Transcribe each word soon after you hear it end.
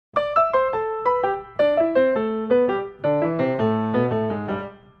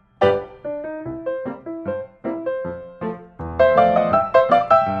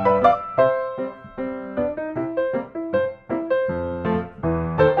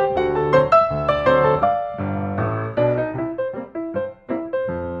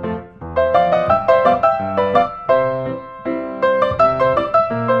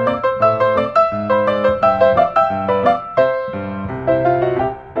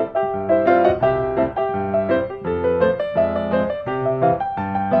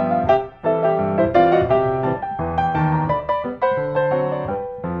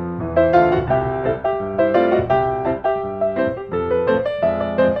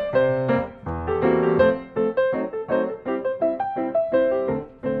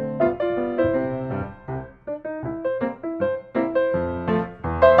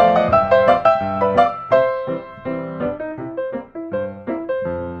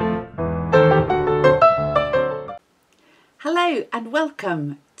Hello and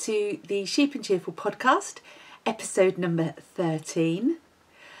welcome to the Sheep and Cheerful podcast, episode number 13.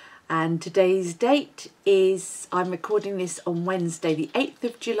 And today's date is, I'm recording this on Wednesday the 8th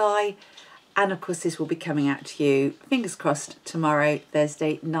of July, and of course this will be coming out to you, fingers crossed, tomorrow,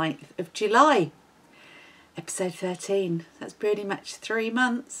 Thursday 9th of July. Episode 13, that's pretty much 3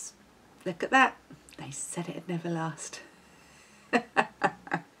 months. Look at that, they said it'd never last.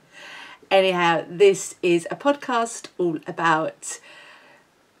 Anyhow, this is a podcast all about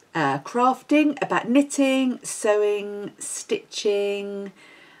crafting, about knitting, sewing, stitching,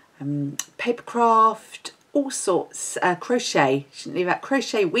 paper craft, all sorts, crochet, shouldn't leave out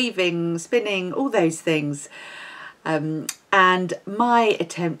crochet, weaving, spinning, all those things. And my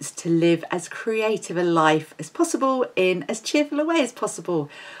attempts to live as creative a life as possible in as cheerful a way as possible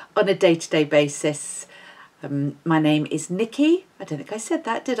on a day-to-day basis. My name is Nikki. I don't think I said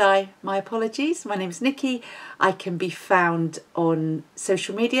that, did I? My apologies. My name is Nikki. I can be found on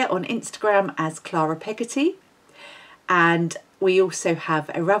social media, on Instagram as Clara Peggotty. And we also have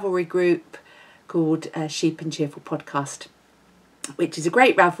a Ravelry group called Sheep and Cheerful Podcast, which is a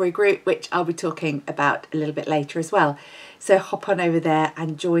great Ravelry group, which I'll be talking about a little bit later as well. So hop on over there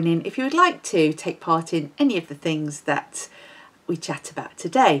and join in if you would like to take part in any of the things that we chat about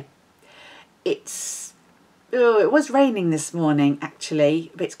today. It was raining this morning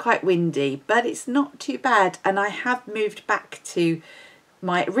actually, but it's quite windy, but it's not too bad. And I have moved back to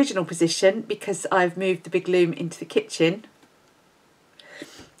my original position because I've moved the big loom into the kitchen.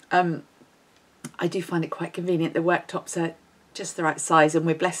 I do find it quite convenient. The worktops are just the right size and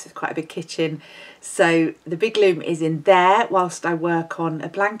we're blessed with quite a big kitchen. So the big loom is in there whilst I work on a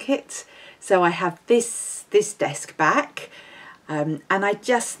blanket. So I have this desk back. And I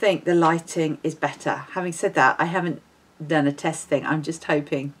just think the lighting is better. Having said that, I haven't done a test thing. I'm just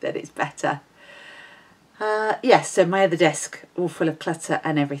hoping that it's better. Yes, so my other desk, all full of clutter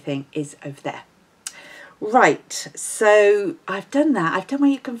and everything, is over there. Right, so I've done that. I've done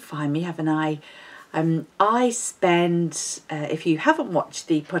where you can find me, haven't I? I spend, if you haven't watched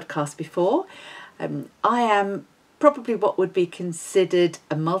the podcast before, I am probably what would be considered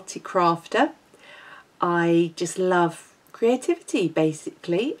a multi-crafter. I just love creativity,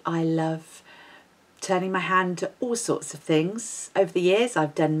 basically. I love turning my hand to all sorts of things. Over the years,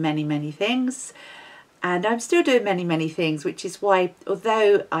 I've done many things, and I'm still doing many things, which is why,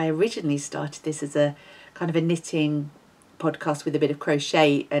 although I originally started this as a kind of a knitting podcast with a bit of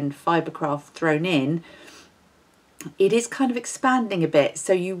crochet and fibre craft thrown in, it is kind of expanding a bit.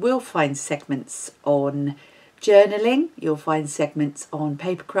 So you will find segments on journaling, you'll find segments on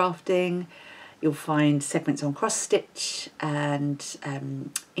paper crafting, you'll find segments on cross stitch and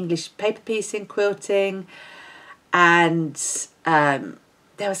English paper piecing, quilting, and there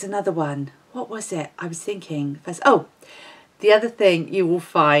was another one. What was it? I was thinking first. Oh, the other thing you will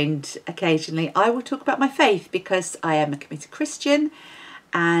find occasionally, I will talk about my faith because I am a committed Christian,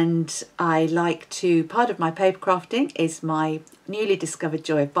 and I like to, part of my paper crafting is my newly discovered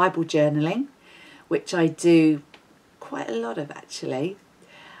joy of Bible journaling, which I do quite a lot of actually.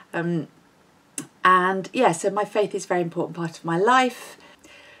 And yeah, so my faith is a very important part of my life.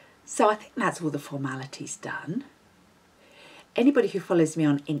 So I think that's all the formalities done. Anybody who follows me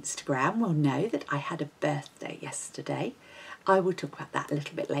on Instagram will know that I had a birthday yesterday. I will talk about that a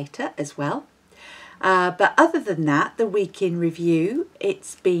little bit later as well. But other than that, the week in review,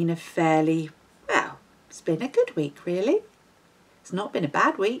 it's been it's been a good week really. It's not been a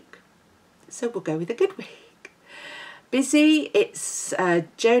bad week, so we'll go with a good week. Busy, it's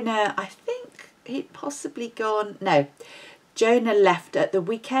Jonah, I think, he'd possibly gone, no, Jonah left at the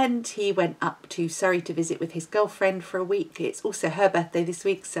weekend. He went up to Surrey to visit with his girlfriend for a week. It's also her birthday this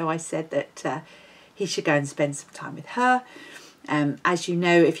week, so I said that he should go and spend some time with her. As you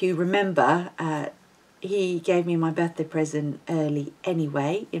know, if you remember, he gave me my birthday present early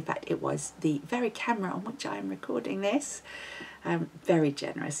anyway. In fact, it was the very camera on which I am recording this. Very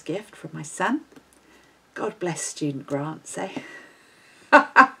generous gift from my son. God bless student grants, eh?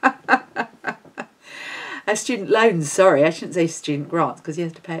 Student loans, sorry, I shouldn't say student grants because you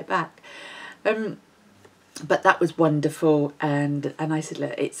have to pay it back. But that was wonderful, and I said,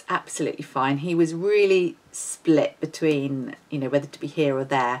 look, it's absolutely fine. He was really split between, whether to be here or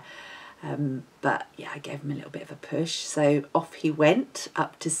there. But yeah, I gave him a little bit of a push. So off he went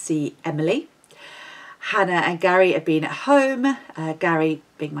up to see Emily. Hannah and Gary have been at home. Gary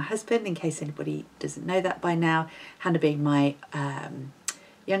being my husband, in case anybody doesn't know that by now. Hannah being my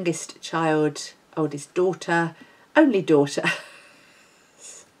youngest child, oldest daughter, only daughter.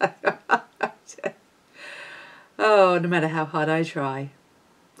 Oh, no matter how hard I try.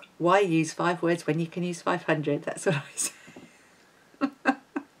 Why use 5 words when you can use 500? That's what I say.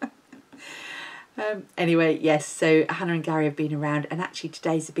 Anyway, yes, so Hannah and Gary have been around, and actually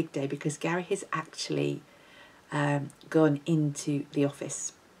today's a big day because Gary has actually gone into the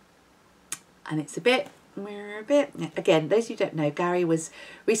office. And it's again, those who don't know, Gary was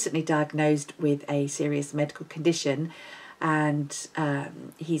recently diagnosed with a serious medical condition, and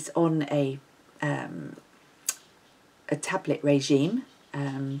he's on a tablet regime.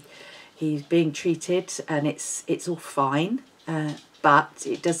 He's being treated, and it's all fine, but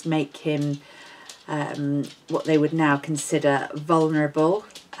it does make him what they would now consider vulnerable,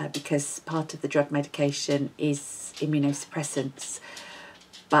 because part of the drug medication is immunosuppressants.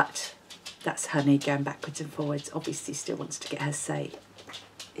 But that's Honey going backwards and forwards. Obviously still wants to get her say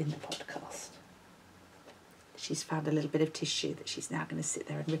in the podcast. She's found a little bit of tissue that she's now going to sit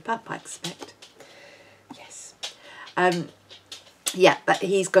there and rip up, I expect. Yes. Yeah, but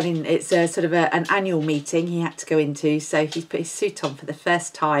he's gone in. It's a sort of an annual meeting he had to go into, so he's put his suit on for the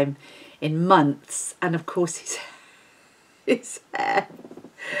first time in months, and of course his hair,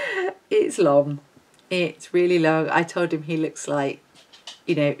 it's long. It's really long. I told him he looks like,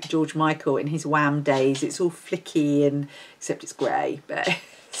 you know, George Michael in his Wham days. It's all flicky, and except it's grey, but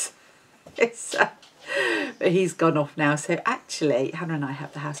but he's gone off now. So actually, Hannah and I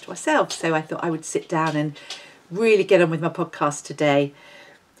have the house to ourselves. So I thought I would sit down and really get on with my podcast today.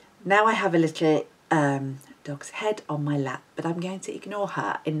 Now I have a little dog's head on my lap, but I'm going to ignore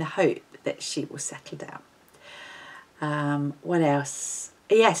her in the hope that she will settle down. What else?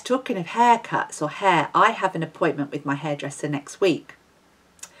 Yes, talking of haircuts or hair, I have an appointment with my hairdresser next week.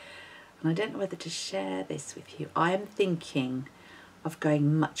 And I don't know whether to share this with you. I am thinking of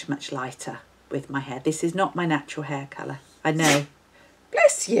going much, much lighter with my hair. This is not my natural hair colour. I know.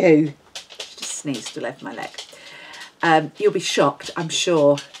 Bless you. She just sneezed all over my leg. You'll be shocked, I'm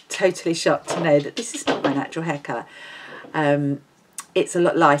sure, totally shocked to know that this is not my natural hair colour. It's a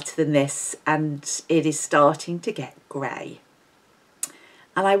lot lighter than this, and it is starting to get grey.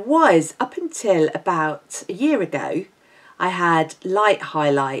 And I was, up until about a year ago, I had light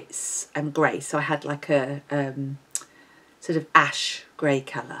highlights and grey. So I had like a sort of ash grey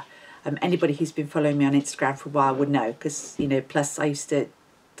colour. Anybody who's been following me on Instagram for a while would know, because, you know, plus I used to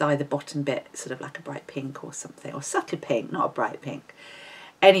dye the bottom bit sort of like a bright pink or something, or subtle pink, not a bright pink.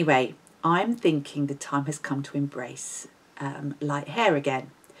 Anyway, I'm thinking the time has come to embrace light hair again,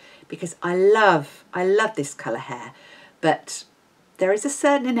 because I love this colour hair, but there is a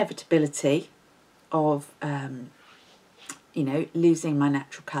certain inevitability of you know, losing my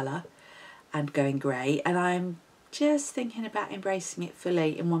natural colour and going grey, and I'm just thinking about embracing it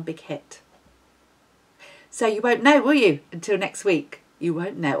fully in one big hit. So you won't know, will you, until next week? You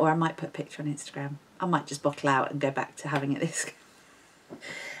won't know, or I might put a picture on Instagram. I might just bottle out and go back to having it this.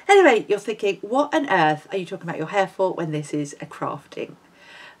 Anyway, you're thinking, what on earth are you talking about your hair for when this is a crafting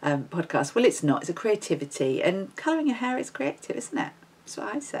podcast? Well, it's not. It's a creativity, and colouring your hair is creative, isn't it? That's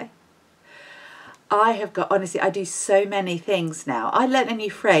what I say. I have got, honestly, I do so many things now. I learnt a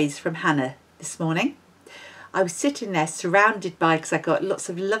new phrase from Hannah this morning. I was sitting there surrounded by, because I got lots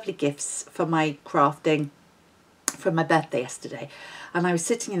of lovely gifts for my crafting from my birthday yesterday, and I was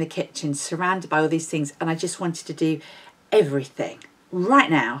sitting in the kitchen surrounded by all these things, and I just wanted to do everything. Right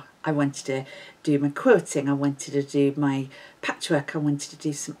now, I wanted to do my quilting, I wanted to do my patchwork, I wanted to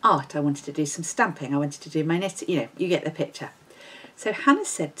do some art, I wanted to do some stamping, I wanted to do my knitting, you know, you get the picture. So Hannah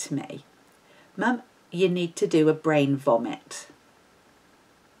said to me, Mum, you need to do a brain vomit.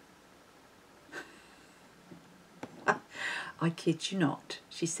 I kid you not,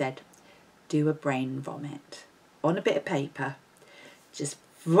 she said, do a brain vomit on a bit of paper. Just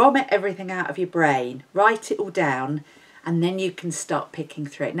vomit everything out of your brain, write it all down, and then you can start picking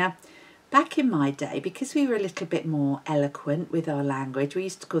through it. Now, back in my day, because we were a little bit more eloquent with our language, we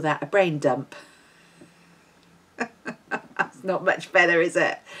used to call that a brain dump. That's not much better, is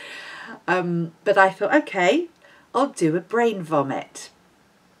it? But I thought, okay, I'll do a brain vomit.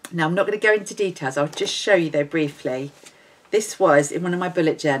 Now, I'm not going to go into details. I'll just show you, though, briefly. This was in one of my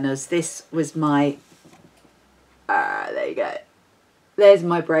bullet journals. This was my, there you go. There's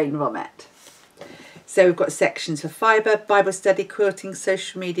my brain vomit. So we've got sections for Fibre, Bible study, quilting,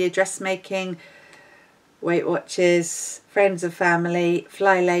 social media, dressmaking, Weight Watchers, friends and family,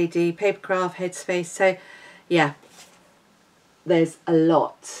 fly lady, papercraft, headspace. So yeah, there's a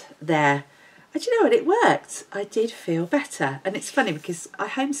lot there. And you know what, it worked. I did feel better. And it's funny because I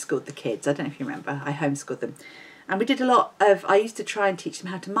homeschooled the kids. I don't know if you remember, I homeschooled them. And we did a lot of, I used to try and teach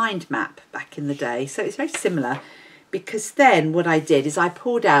them how to mind map back in the day. So it's very similar, because then what I did is I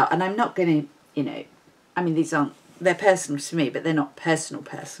pulled out, and I'm not going to, you know, I mean, these aren't, they're personal to me, but they're not personal.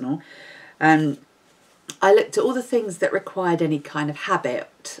 I looked at all the things that required any kind of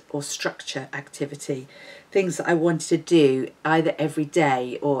habit or structure activity, things that I wanted to do either every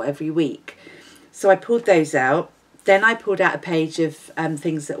day or every week. So I pulled those out. Then I pulled out a page of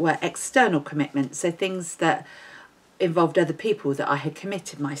things that were external commitments, so things that involved other people that I had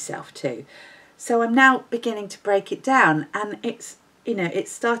committed myself to. So I'm now beginning to break it down, and it's, you know,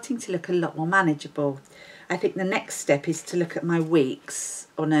 it's starting to look a lot more manageable. I think the next step is to look at my weeks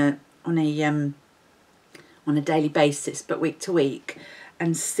on a daily basis, but week to week,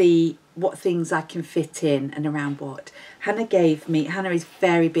 and see what things I can fit in and around what. Hannah is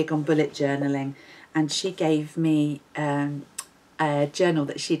very big on bullet journaling, and she gave me a journal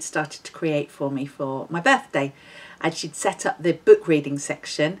that she'd started to create for me for my birthday. And she'd set up the book reading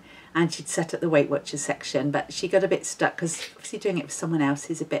section and she'd set up the Weight Watchers section, but she got a bit stuck because obviously doing it for someone else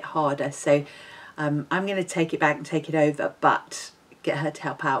is a bit harder. So I'm going to take it back and take it over, but get her to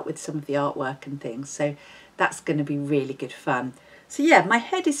help out with some of the artwork and things. So that's going to be really good fun. So yeah, my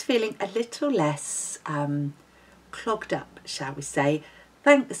head is feeling a little less clogged up, shall we say,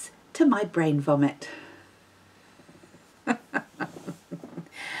 thanks to my brain vomit.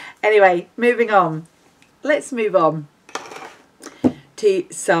 Anyway, moving on. Let's move on to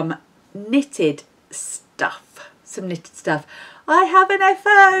some knitted stuff. I have an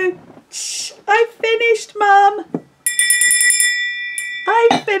FO. Shh, I finished, Mum.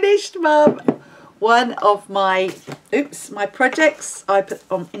 One of my projects I put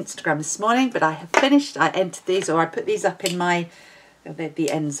on Instagram this morning, but I have finished. I entered these, or I put these up in my,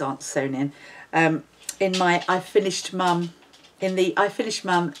 the ends aren't sewn in my I finished Mum, in the I finished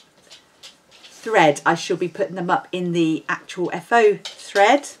Mum thread. I shall be putting them up in the actual FO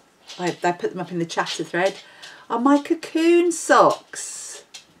thread. I put them up in the chatter thread. Are my Cocoon socks.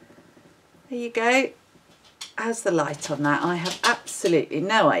 There you go. How's the light on that? I have absolutely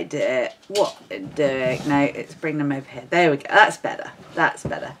no idea what they're doing. No, let's bring them over here. There we go. That's better. That's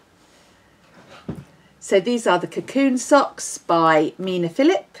better. So these are the Cocoon socks by Mina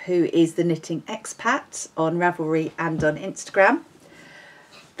Philipp, who is the knitting expat on Ravelry and on Instagram.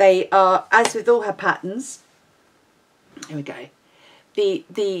 They are, as with all her patterns, here we go.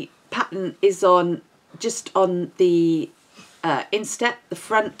 The pattern is on just on the instep, the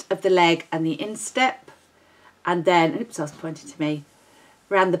front of the leg and the instep. And then, oops, I was pointing to me,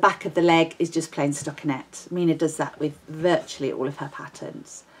 around the back of the leg is just plain stockinette. Mina does that with virtually all of her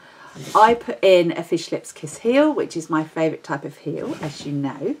patterns. I put in a Fish Lips Kiss heel, which is my favourite type of heel, as you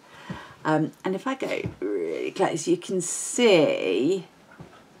know. And if I go really close, you can see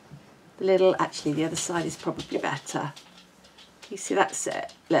the little, actually the other side is probably better. You see, that's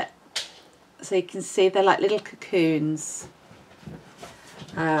it, look. So you can see they're like little cocoons.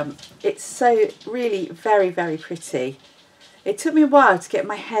 It's so really very, very pretty. It took me a while to get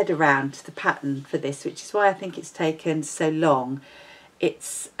my head around the pattern for this, which is why I think it's taken so long.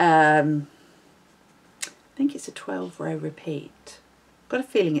 It's, I think it's a 12-row repeat. Got a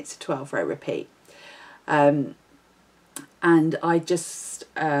feeling it's a 12-row repeat. And I just,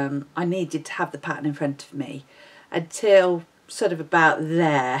 I needed to have the pattern in front of me until sort of about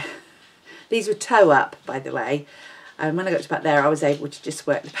there. These were toe up, by the way. And when I got to about there, I was able to just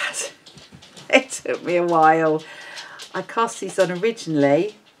work the pattern. It took me a while. I cast these on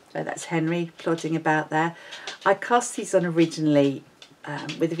originally, so that's Henry plodding about there. I cast these on originally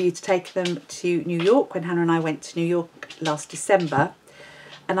with a view to take them to New York when Hannah and I went to New York last December.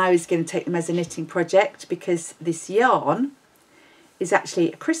 And I was going to take them as a knitting project because this yarn is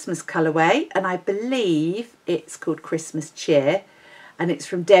actually a Christmas colourway, and I believe it's called Christmas Cheer, and it's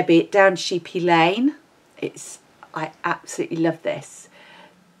from Debbie down Sheepy Lane. I absolutely love this.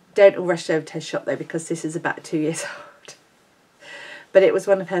 Don't all rush over to her shop though, because this is about 2 years old. But it was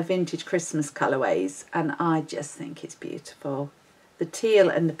one of her vintage Christmas colourways, and I just think it's beautiful. The teal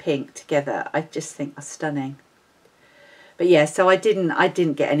and the pink together, I just think are stunning. But yeah, so I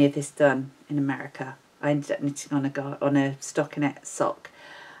didn't get any of this done in America. I ended up knitting on a stockinette sock.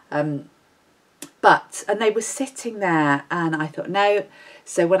 And they were sitting there, and I thought no.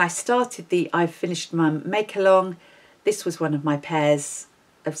 So when I started the I've finished Mum make along, this was one of my pairs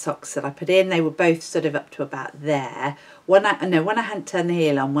of socks that I put in. They were both sort of up to about there. One I hadn't turned the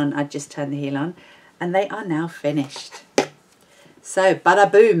heel on, one I just turned the heel on, and they are now finished. So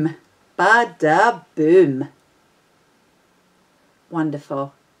bada boom, bada boom.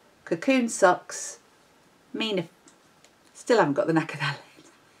 Wonderful. Cocoon socks. Mina, still haven't got the knack of that.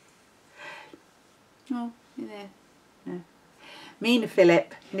 Oh, you there? No. Mina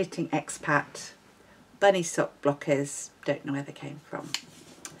Philipp, knitting expat. Bunny sock blockers. Don't know where they came from.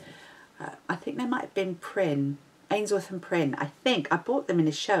 I think they might have been Ainsworth and Prynne. I think I bought them in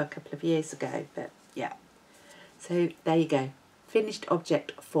a show a couple of years ago, but Yeah. So there you go. Finished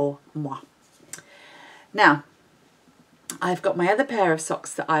object for moi. Now, I've got my other pair of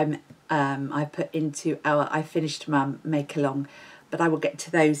socks that I put into I finished my make along, but I will get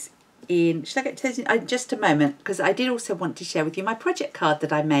to those should I get to those in just a moment, because I did also want to share with you my project card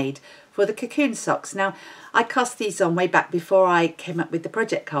that I made for the Cocoon socks. Now, I cast these on way back before I came up with the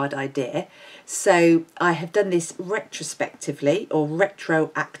project card idea, so I have done this retrospectively or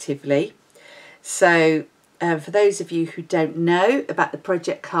retroactively. So for those of you who don't know about the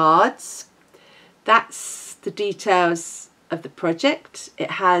project cards, that's the details of the project.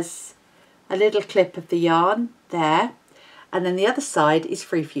 It has a little clip of the yarn there, and then the other side is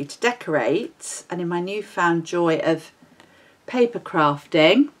free for you to decorate. And in my newfound joy of paper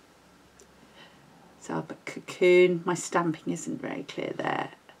crafting, so I'll put Cocoon. My stamping isn't very clear there.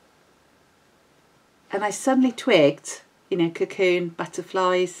 And I suddenly twigged, you know, Cocoon,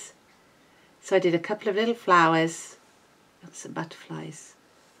 butterflies. So I did a couple of little flowers and some butterflies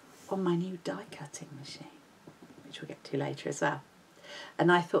on my new die cutting machine, which we'll get to later as well.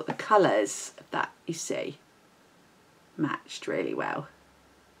 And I thought the colours of that, you see, matched really well.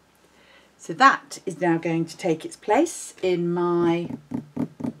 So that is now going to take its place in my...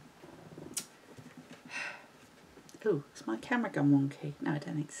 Oh, is my camera gone wonky? No, I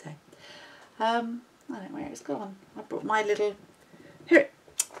don't think so. I don't know where it's gone. I brought my little... Here,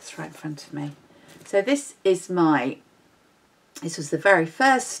 it's right in front of me. So this is my... This was the very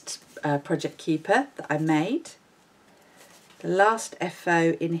first project keeper that I made. The last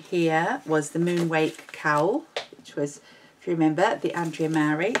FO in here was the Moonwake cowl, which was, if you remember, the Andrea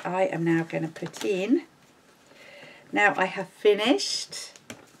Mary. I am now going to put in. Now I have finished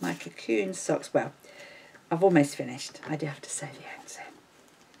my Cocoon socks. Well, I've almost finished. I do have to sew the ends in.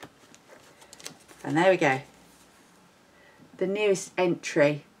 And there we go. The newest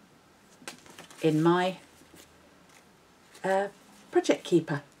entry in my project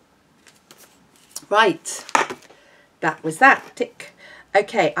keeper. Right. That was that. Tick.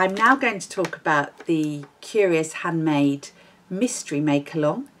 Okay, I'm now going to talk about the Curious Handmade Mystery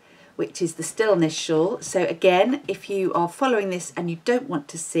Make-Along, which is the Stillness shawl. So again, if you are following this and you don't want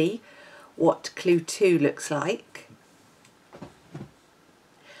to see what Clue 2 looks like,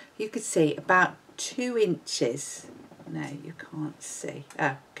 you could see about 2 inches. No, you can't see.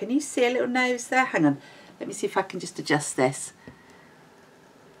 Oh, can you see a little nose there? Hang on. Let me see if I can just adjust this.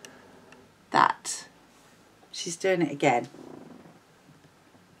 That. She's doing it again.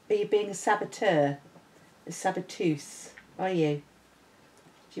 Are you being a saboteur? A saboteuse? Are you?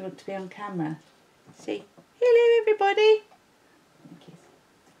 Do you want to be on camera? See? Hello, everybody. Thank you.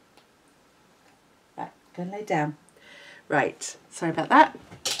 Right, go and lay down. Right, sorry about that.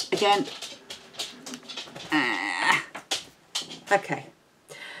 Again. Okay.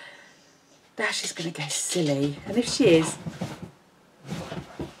 Now she's going to go silly. And if she is,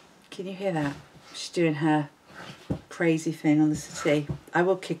 can you hear that? She's doing her crazy thing on the settee. I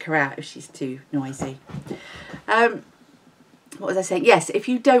will kick her out if she's too noisy. What was I saying? Yes, if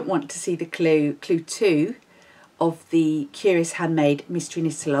you don't want to see the Clue 2 of the Curious Handmade Mystery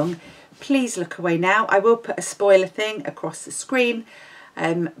Knit Along, please look away now. I will put a spoiler thing across the screen,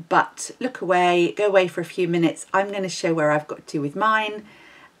 but look away, go away for a few minutes. I'm going to show where I've got to with mine,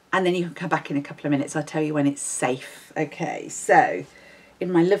 and then you can come back in a couple of minutes. I'll tell you when it's safe. Okay, so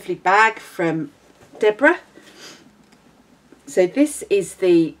in my lovely bag from Deborah. So this is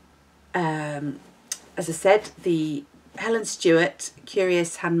the, as I said, the Helen Stewart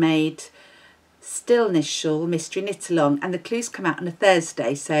Curious Handmade Stillness Shawl Mystery Knit Along, and the clues come out on a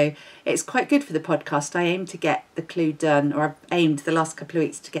Thursday, so it's quite good for the podcast. I aim to get the clue done, or I've aimed the last couple of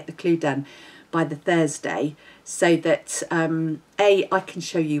weeks to get the clue done by the Thursday, so that A, I can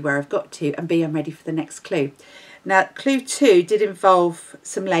show you where I've got to, and B, I'm ready for the next clue. Now, Clue 2 did involve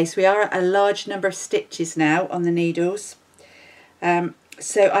some lace. We are at a large number of stitches now on the needles.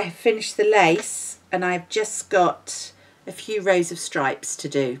 So I have finished the lace, and I've just got a few rows of stripes to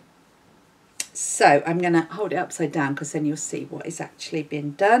do. So I'm going to hold it upside down, because then you'll see what is actually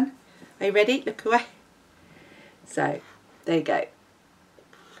being done. Are you ready? Look away. So there you go.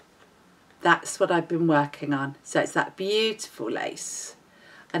 That's what I've been working on. So it's that beautiful lace,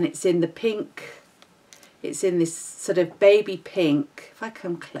 and it's in the pink. It's in this sort of baby pink. If I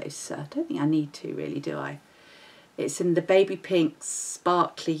come closer, I don't think I need to really, do I? It's in the baby pink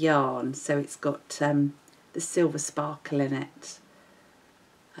sparkly yarn, so it's got the silver sparkle in it.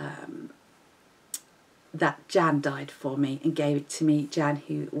 That Jan dyed for me and gave it to me. Jan,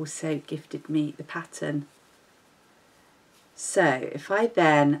 who also gifted me the pattern. So if I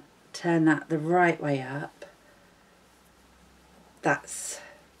then turn that the right way up, that's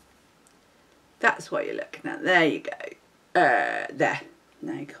That's what you're looking at. There you go. There.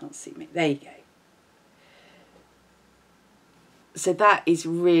 No, you can't see me. There you go. So that is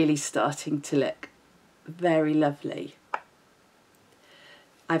really starting to look very lovely.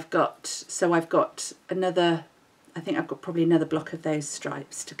 I've got another, I think I've got probably another block of those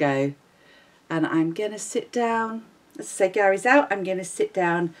stripes to go. And I'm going to sit down, as I say, Gary's out, I'm going to sit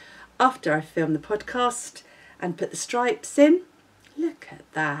down after I film the podcast and put the stripes in. Look at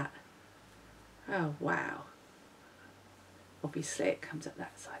that. Oh, wow. Obviously it comes up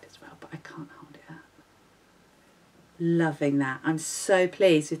that side as well, but I can't hold it up. Loving that. I'm so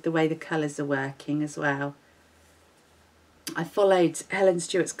pleased with the way the colours are working as well. I followed Helen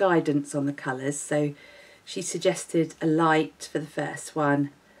Stewart's guidance on the colours, so she suggested a light for the first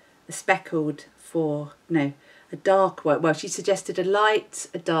one, a speckled for, no, a dark one. Well, she suggested a light,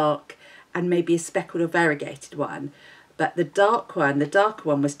 a dark, and maybe a speckled or variegated one. But the darker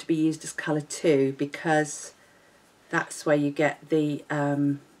one was to be used as colour 2 because that's where you get the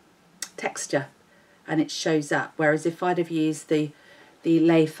texture and it shows up. Whereas if I'd have used the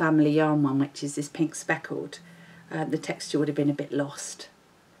Lay Family Yarn one, which is this pink speckled, the texture would have been a bit lost.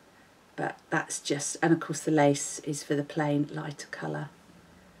 But that's just, and of course the lace is for the plain lighter colour.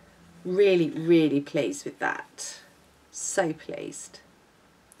 Really, really pleased with that. So pleased.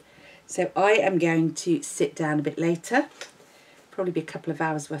 So I am going to sit down a bit later. Probably be a couple of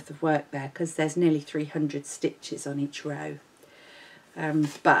hours worth of work there because there's nearly 300 stitches on each row.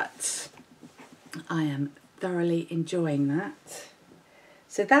 But I am thoroughly enjoying that.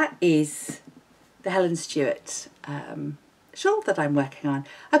 So that is the Helen Stewart shawl that I'm working on.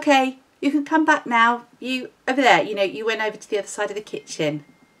 Okay, you can come back now. You over there, you know, you went over to the other side of the kitchen.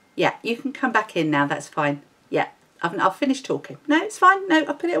 Yeah, you can come back in now, that's fine. Yeah, I've finished talking. No, it's fine. No,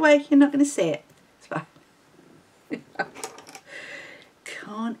 I'll put it away. You're not going to see it. It's fine.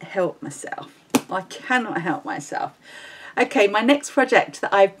 Can't help myself. I cannot help myself. Okay, my next project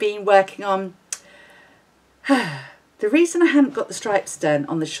that I've been working on. The reason I hadn't got the stripes done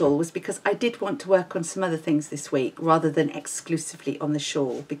on the shawl was because I did want to work on some other things this week rather than exclusively on the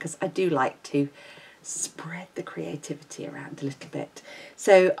shawl, because I do like to spread the creativity around a little bit.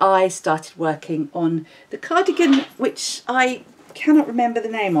 So I started working on the cardigan, which I cannot remember the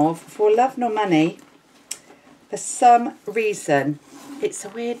name of for love nor money. For some reason, it's a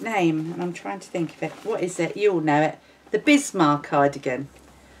weird name and I'm trying to think of it. What is it? You all know it. The Bismar cardigan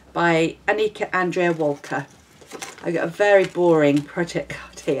by Annika, Andrea, Wolke. I got a very boring project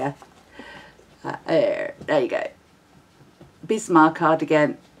card here. There you go. Bismar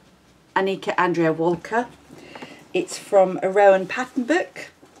cardigan, Annika, Andrea, Wolke. It's from a Rowan pattern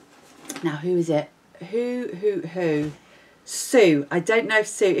book. Now, who is it? Who? Sue. I don't know if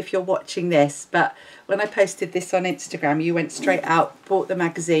Sue, if you're watching this, but when I posted this on Instagram, you went straight out, bought the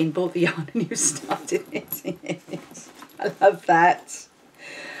magazine, bought the yarn, and you started knitting it. I love that.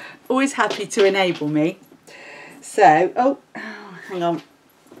 Always happy to enable me. So, oh hang on.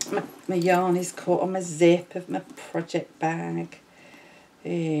 My yarn is caught on my zip of my project bag.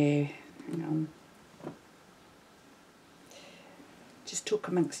 Hang on. Just talk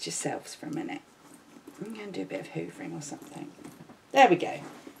amongst yourselves for a minute. I'm going to do a bit of hoovering or something. There we go.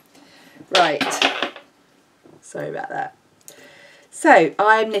 Right. Sorry about that. So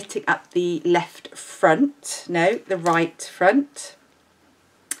I'm knitting up the left front. No, the right front.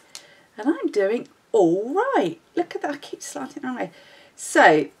 And I'm doing all right. Look at that. I keep slanting around.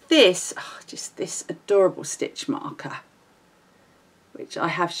 So this, just this adorable stitch marker, which I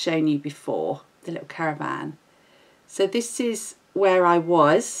have shown you before, the little caravan. So this is where I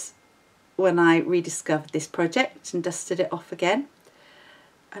was when I rediscovered this project and dusted it off again.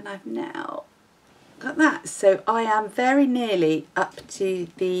 And I've now got that. So I am very nearly up to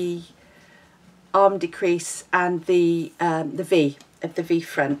the arm decrease and the V of the V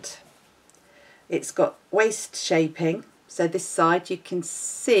front. It's got waist shaping. So this side you can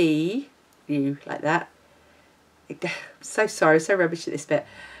see like that. So sorry, so rubbish at this bit.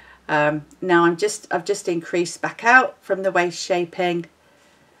 Now I've just increased back out from the waist shaping,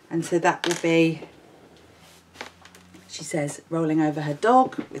 and so that will be, she says, rolling over her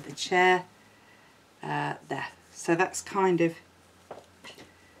dog with the chair there. So that's kind of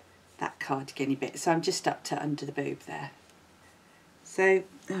that cardigan-y bit. So I'm just up to under the boob there. So,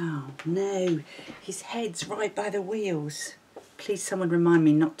 oh no, his head's right by the wheels. Please someone remind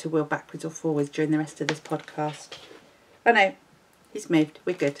me not to wheel backwards or forwards during the rest of this podcast. Oh no, he's moved,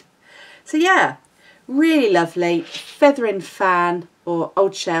 we're good. So yeah, really lovely feathering fan, or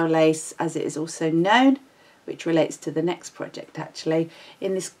old shell lace as it is also known, which relates to the next project actually,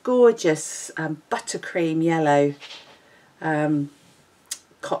 in this gorgeous buttercream yellow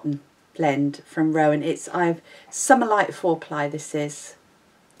cotton blend from Rowan. It's Summerlite 4-ply this is,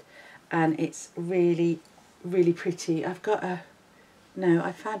 and it's really, really pretty. I've got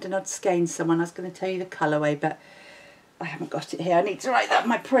I found an odd skein somewhere. I was going to tell you the colourway, but I haven't got it here. I need to write that on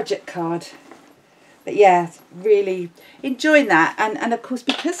my project card. But yeah, really enjoying that. And of course,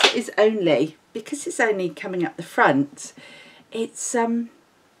 because it's only coming up the front, it's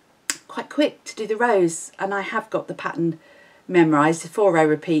quite quick to do the rows. And I have got the pattern memorised, a 4-row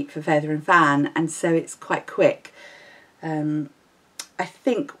repeat for feather and fan, and so it's quite quick. I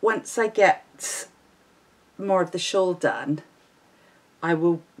think once I get more of the shawl done, I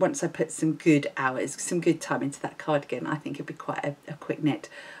will, once I put some good hours, some good time into that cardigan, I think it'll be quite a quick knit.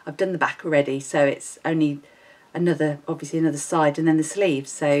 I've done the back already, so it's only obviously another side and then the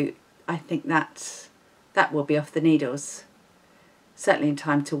sleeves. So I think that will be off the needles. Certainly in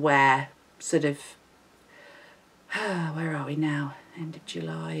time to wear sort of, where are we now? End of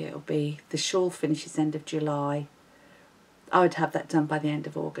July. It'll be, the shawl finishes end of July. I would have that done by the end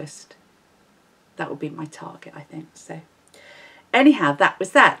of August. That would be my target, I think. So anyhow, that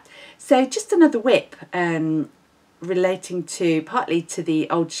was that. So just another whip relating to partly to the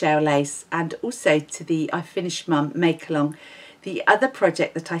old shell lace and also to the I Finished Mum make along, the other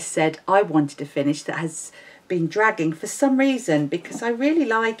project that I said I wanted to finish that has been dragging for some reason because I really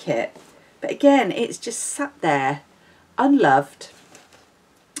like it. But again, it's just sat there unloved,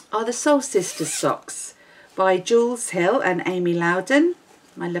 are the Soul Sisters socks by Jooles Hill and Amy Lowden,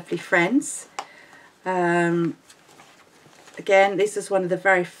 my lovely friends. Again, this is one of the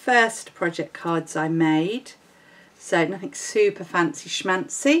very first project cards I made, so nothing super fancy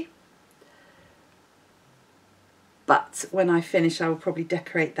schmancy, but when I finish I will probably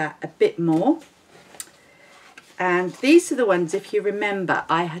decorate that a bit more. And these are the ones, if you remember,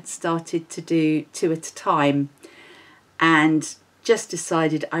 I had started to do 2 at a time and just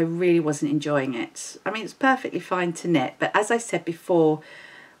decided I really wasn't enjoying it. I mean, it's perfectly fine to knit, but as I said before,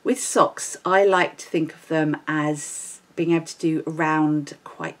 with socks, I like to think of them as being able to do a round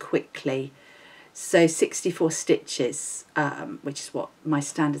quite quickly. So 64 stitches, which is what my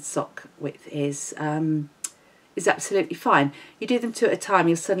standard sock width is absolutely fine. You do them 2 at a time,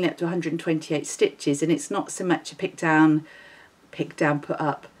 you're suddenly up to 128 stitches, and it's not so much a pick up,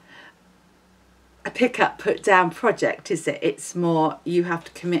 put down project, is it? It's more you have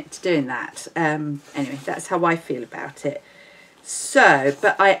to commit to doing that. Anyway, that's how I feel about it. So,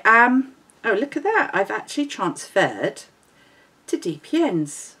 but I am, oh look at that, I've actually transferred to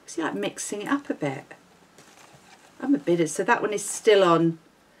DPNs. See, like mixing it up a bit. I'm a bit, so that one is still on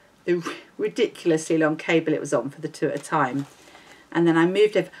the ridiculously long cable it was on for the 2 at a time. And then I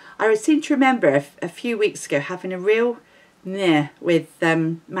moved over. I seem to remember a few weeks ago having a real with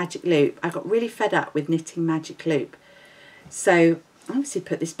Magic Loop. I got really fed up with knitting Magic Loop. So I obviously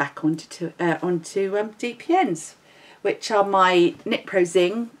put this back onto DPNs, which are my Knit Pro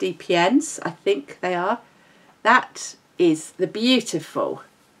Zing DPNs, I think they are. That is the beautiful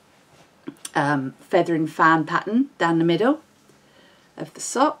feather and fan pattern down the middle of the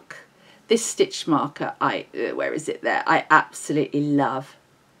sock. This stitch marker, where is it there? I absolutely love.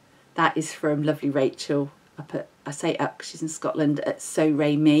 That is from lovely Rachel I say up because she's in Scotland at So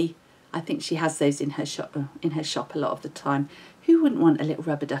Ray Me. I think she has those in her shop a lot of the time. Who wouldn't want a little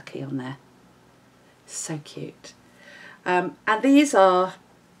rubber ducky on there? So cute. And these are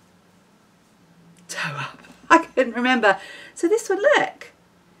toe up. I couldn't remember. So this one, look,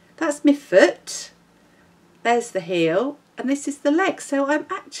 that's my foot. There's the heel, and this is the leg. So I'm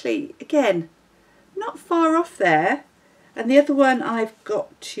actually, again, not far off there. And the other one I've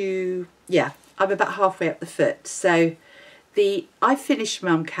got to, yeah, I'm about halfway up the foot. So the I Finished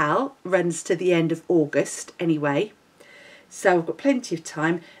Mum Cal runs to the end of August anyway. So I've got plenty of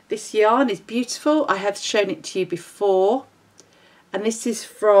time. This yarn is beautiful. I have shown it to you before. And this is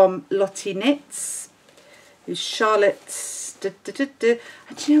from Lottie Knits, who's Charlotte's. And do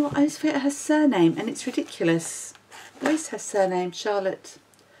you know what? I always forget her surname, and it's ridiculous. What is her surname? Charlotte.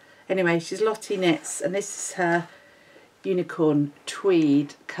 Anyway, she's Lottie Knits, and this is her unicorn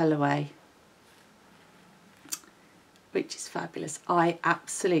tweed colourway, which is fabulous. I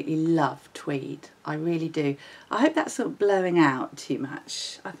absolutely love tweed. I really do. I hope that's not blowing out too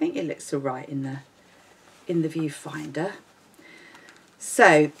much. I think it looks all right in the viewfinder.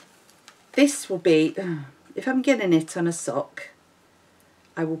 So this will be, if I'm going to knit on a sock,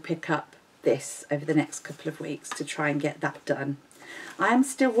 I will pick up this over the next couple of weeks to try and get that done. I am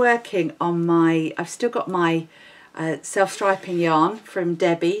still working on I've still got my self-striping yarn from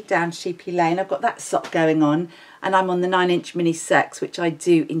Debbie down Sheepy Lane. I've got that sock going on, and I'm on the 9-inch mini sex, which I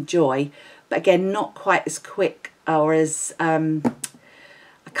do enjoy, but again, not quite as quick or as, I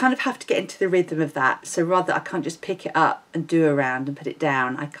kind of have to get into the rhythm of that. So rather, I can't just pick it up and do a round and put it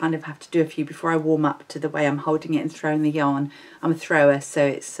down. I kind of have to do a few before I warm up to the way I'm holding it and throwing the yarn. I'm a thrower, so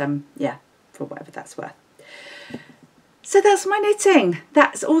it's, yeah, for whatever that's worth. So that's my knitting.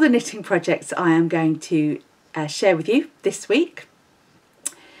 That's all the knitting projects I am going to share with you this week.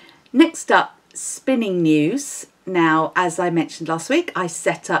 Next up, spinning news. Now, as I mentioned last week, I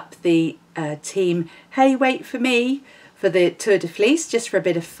set up the team Hey Wait For Me for the Tour de Fleece, just for a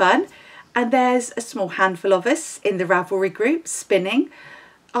bit of fun. And there's a small handful of us in the Ravelry Group spinning.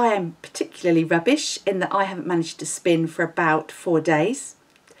 I am particularly rubbish in that I haven't managed to spin for about 4 days.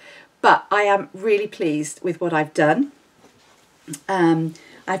 But I am really pleased with what I've done.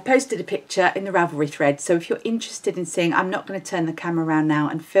 I've posted a picture in the Ravelry thread, so if you're interested in seeing, I'm not going to turn the camera around now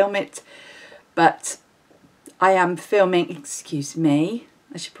and film it, but I am filming, excuse me,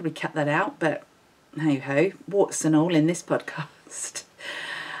 I should probably cut that out, but hey-ho, warts and all in this podcast.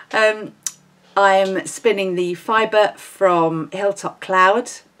 I'm spinning the Fibre from Hilltop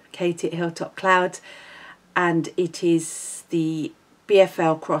Cloud, Katie at Hilltop Cloud, and it is the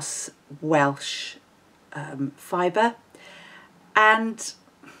BFL Cross Welsh Fibre, and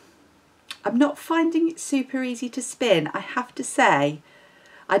I'm not finding it super easy to spin, I have to say.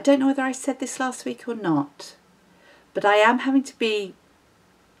 I don't know whether I said this last week or not, but I am having to be,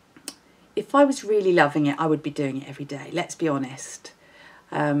 if I was really loving it, I would be doing it every day, let's be honest.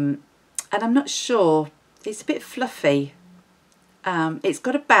 And I'm not sure, it's a bit fluffy. It's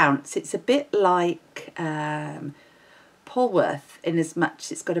got a bounce, it's a bit like Polworth in as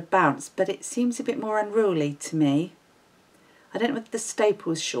much it's got a bounce, but it seems a bit more unruly to me. I don't know whether the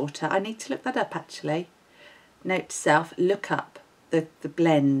staple's shorter. I need to look that up actually. Note to self, look up the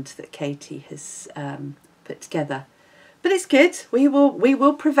blend that Katie has put together. But it's good. We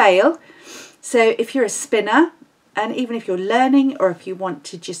will prevail. So if you're a spinner, and even if you're learning, or if you want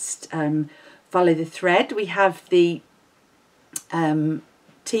to just follow the thread, we have the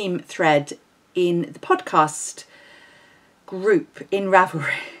team thread in the podcast group in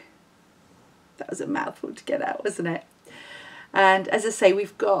Ravelry. That was a mouthful to get out, wasn't it? And as I say,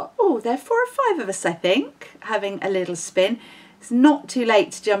 we've got, oh, there are 4 or 5 of us, I think, having a little spin. It's not too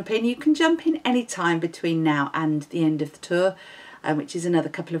late to jump in. You can jump in any time between now and the end of the tour, which is another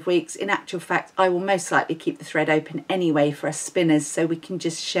couple of weeks. In actual fact, I will most likely keep the thread open anyway for us spinners, so we can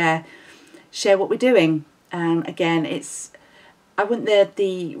just share what we're doing. Again, I want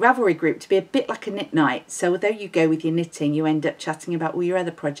the Ravelry group to be a bit like a knit night. So although you go with your knitting, you end up chatting about all your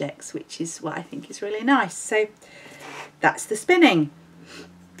other projects, which is what I think is really nice. So that's the spinning.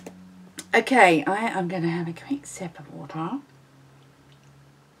 Okay, I am going to have a quick sip of water.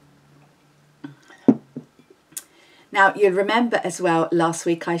 Now, you'll remember as well, last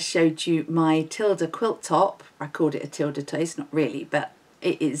week I showed you my Tilda quilt top. I called it a Tilda top, it's not really, but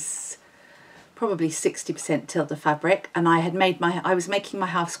it is probably 60% Tilda fabric. And I was making my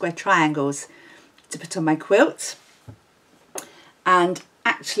half square triangles to put on my quilt. And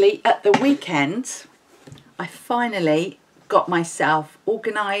actually at the weekend, I finally got myself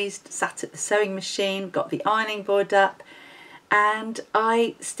organised, sat at the sewing machine, got the ironing board up, and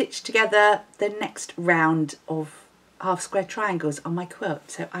I stitched together the next round of half square triangles on my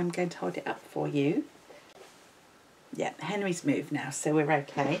quilt. So I'm going to hold it up for you. Yeah, Henry's moved now, so we're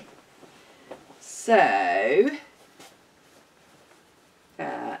okay. So,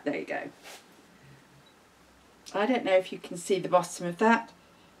 there you go. I don't know if you can see the bottom of that.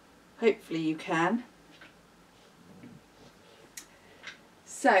 Hopefully you can.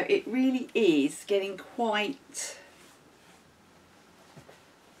 So it really is getting quite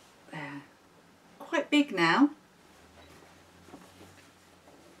big now.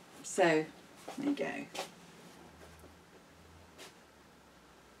 So there you go.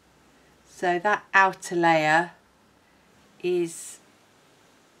 So that outer layer is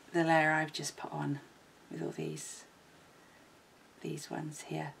the layer I've just put on with all these ones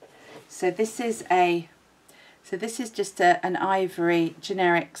here. So this is just an ivory,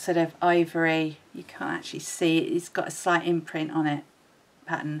 generic sort of ivory. You can't actually see it. It's got a slight imprint on it,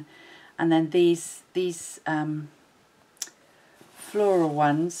 pattern. And then these floral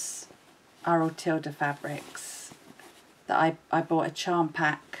ones are all Tilda fabrics that I bought a charm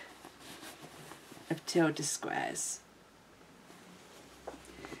pack of Tilda squares.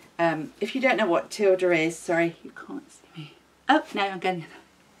 If you don't know what Tilda is, sorry, you can't see me. Oh, no, I'm going.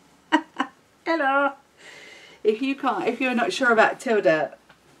 Hello. If you're not sure about Tilda,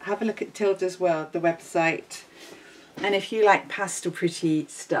 have a look at Tilda's World, the website. And if you like pastel pretty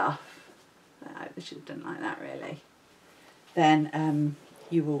stuff, I should have done like that really, then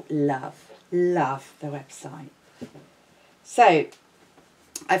you will love the website. So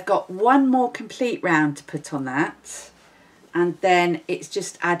I've got one more complete round to put on that, and then it's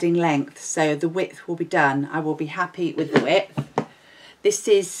just adding length, so the width will be done. I will be happy with the width. This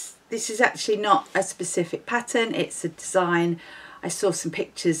is actually not a specific pattern, it's a design. I saw some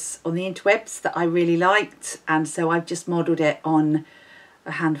pictures on the interwebs that I really liked, and so I've just modelled it on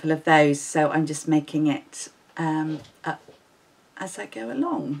a handful of those, so I'm just making it up as I go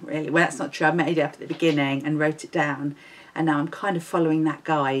along, really. Well, that's not true, I made it up at the beginning and wrote it down, and now I'm kind of following that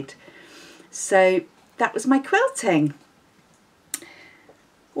guide. So that was my quilting.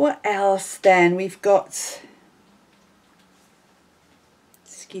 What else then? We've got,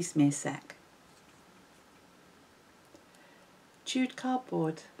 excuse me a sec, jute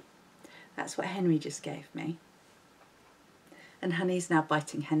cardboard. That's what Henry just gave me. And Honey's now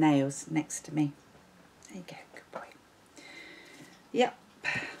biting her nails next to me. There you go, good boy. Yep,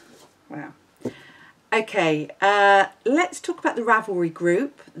 wow. Okay, let's talk about the Ravelry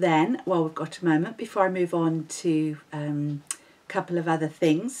Group then, while we've got a moment, before I move on to a couple of other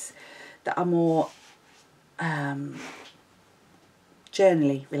things that are more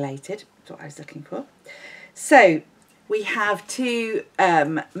journally related. That's what I was looking for. So we have two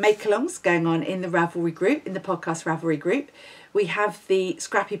make-alongs going on in the Ravelry Group, in the podcast Ravelry Group. We have the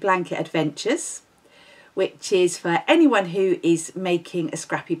Scrappy Blanket Adventures, which is for anyone who is making a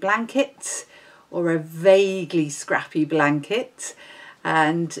scrappy blanket or a vaguely scrappy blanket,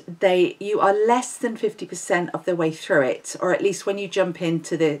 and you are less than 50% of the way through it, or at least when you jump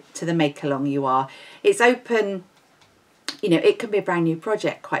into the make-along you are. It's open, you know, it can be a brand new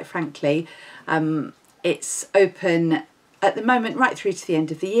project, quite frankly. It's open at the moment right through to the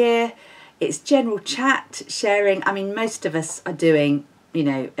end of the year. It's general chat, sharing. I mean, most of us are doing, you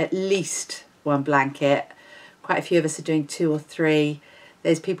know, at least one blanket. Quite a few of us are doing 2 or 3.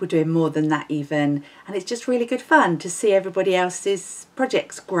 There's people doing more than that even. And it's just really good fun to see everybody else's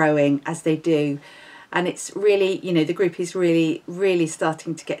projects growing as they do. And it's really, you know, the group is really, really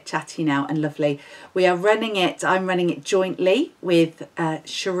starting to get chatty now and lovely. We are running it, I'm running it jointly with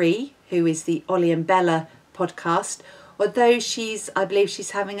Sherrie, who is the Ollie and Bella podcast. Although I believe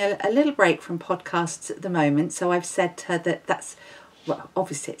she's having a little break from podcasts at the moment. So I've said to her that's, well,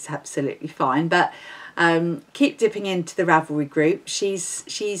 obviously it's absolutely fine, but keep dipping into the Ravelry Group. She's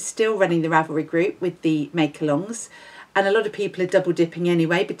still running the Ravelry Group with the make-alongs, and a lot of people are double dipping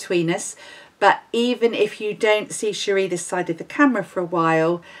anyway between us. But even if you don't see Sherrie this side of the camera for a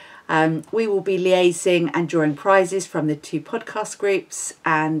while, we will be liaising and drawing prizes from the 2 podcast groups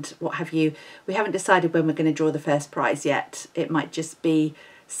and what have you. We haven't decided when we're going to draw the first prize yet. It might just be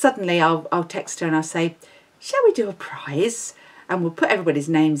suddenly I'll text her and I'll say, shall we do a prize? And we'll put everybody's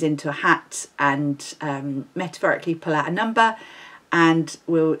names into a hat and metaphorically pull out a number, and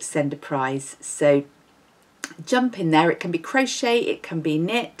we'll send a prize. So jump in there. It can be crochet, it can be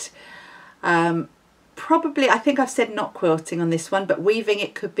knit. Probably, I think I've said not quilting on this one, but weaving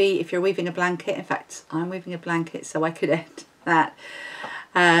it could be, if you're weaving a blanket. In fact, I'm weaving a blanket, so I could end that.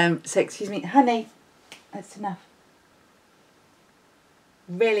 So excuse me, Honey, that's enough.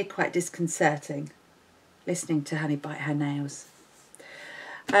 Really quite disconcerting listening to Honey bite her nails.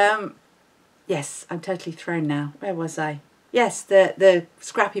 Yes, I'm totally thrown now. Where was I? Yes, the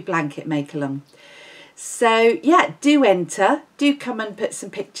scrappy blanket make-along. So yeah, do enter, do come and put some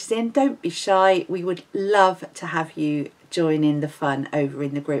pictures in, don't be shy. We would love to have you join in the fun over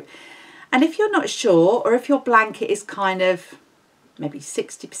in the group. And if you're not sure, or if your blanket is kind of maybe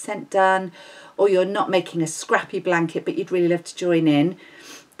 60% done, or you're not making a scrappy blanket but you'd really love to join in,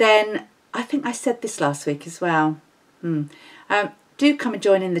 then I think I said this last week as well. Do come and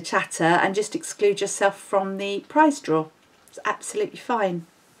join in the chatter and just exclude yourself from the prize draw. It's absolutely fine.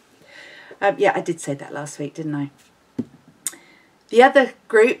 Yeah, I did say that last week, didn't I? The other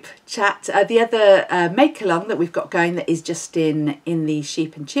group chat, the other make-along that we've got going that is just in the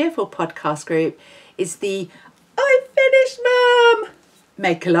Sheep and Cheerful podcast group is the I Finished Mum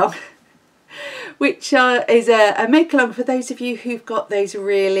make-along, which is a make-along for those of you who've got those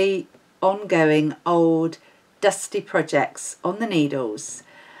really ongoing, old, dusty projects on the needles.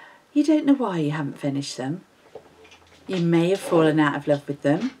 You don't know why you haven't finished them. You may have fallen out of love with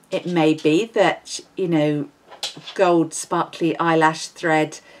them. It may be that, you know, gold sparkly eyelash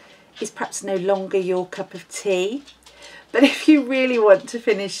thread is perhaps no longer your cup of tea. But if you really want to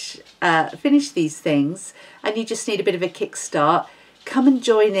finish these things and you just need a bit of a kickstart, come and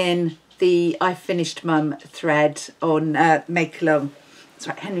join in the I Finished Mum thread on make-along. That's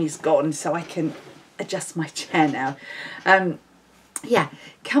right, Henry's gone, so I can adjust my chair now. Yeah,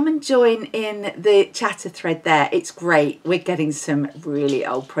 come and join in the chatter thread there. It's great. We're getting some really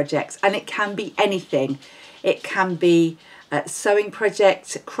old projects, and it can be anything. It can be sewing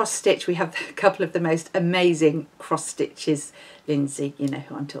project, cross stitch. We have a couple of the most amazing cross stitches, Lindsay, you know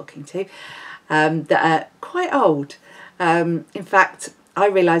who I'm talking to, that are quite old. In fact, I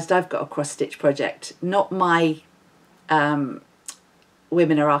realised I've got a cross stitch project, not my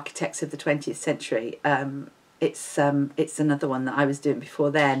Women Are Architects of the 20th Century. It's another one that I was doing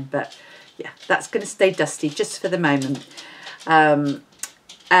before then, but yeah, that's going to stay dusty just for the moment.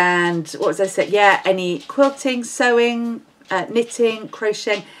 And what was I saying? Yeah, any quilting, sewing, knitting,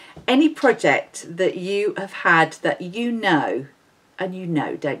 crocheting, any project that you have had that you know, and you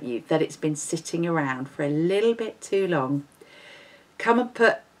know, don't you, that it's been sitting around for a little bit too long. Come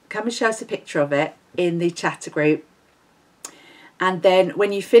and show us a picture of it in the chatter group. And then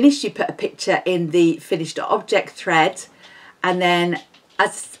when you finish, you put a picture in the finished object thread. And then,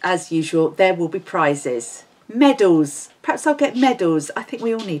 as usual, there will be prizes. Medals. Perhaps I'll get medals. I think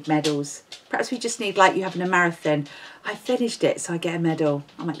we all need medals. Perhaps we just need, like you have in a marathon. I finished it, so I get a medal.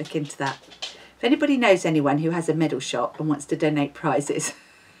 I might look into that. If anybody knows anyone who has a medal shop and wants to donate prizes,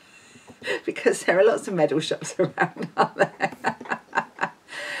 because there are lots of medal shops around, aren't there?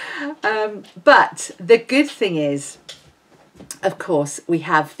 But the good thing is, of course, we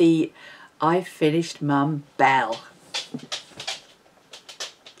have the I've finished Mum bell.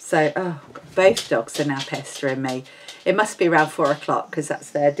 So, oh, both dogs are now pestering me. It must be around 4 o'clock because that's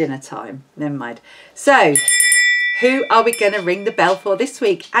their dinner time. Never mind. So, who are we going to ring the bell for this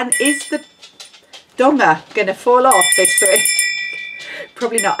week? And is the donger going to fall off this week?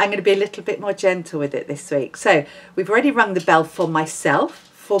 Probably not. I'm going to be a little bit more gentle with it this week. So, we've already rung the bell for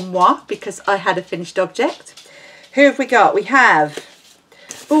myself, for moi, because I had a finished object. Who have we got? We have...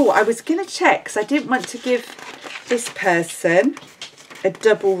 Oh, I was going to check because I didn't want to give this person a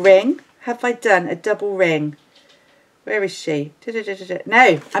double ring. Have I done a double ring? Where is she?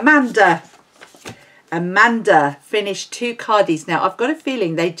 No, Amanda. Amanda finished 2 cardies. Now, I've got a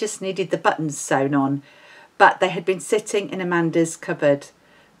feeling they just needed the buttons sewn on, but they had been sitting in Amanda's cupboard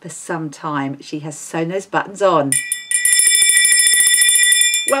for some time. She has sewn those buttons on.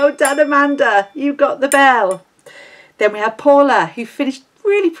 Well done, Amanda. You got the bell. Then we have Paula, who finished a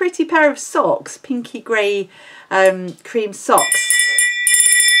really pretty pair of socks, pinky grey cream socks.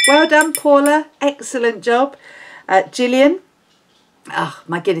 Well done, Paula. Excellent job. Gillian. Oh,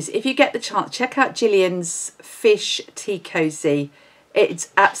 my goodness. If you get the chance, check out Gillian's fish tea cosy.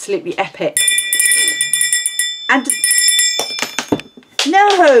 It's absolutely epic. And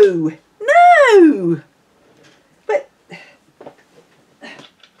no, but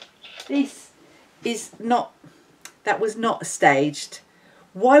this is not, that was not staged.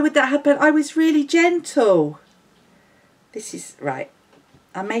 Why would that happen? I was really gentle. This is right.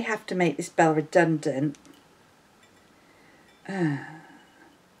 I may have to make this bell redundant. I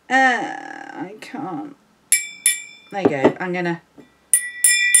can't. There you go. I'm gonna,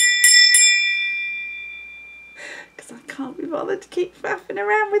 because I can't be bothered to keep faffing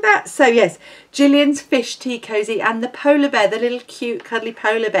around with that. So yes, Gillian's fish tea cosy and the polar bear, the little cute cuddly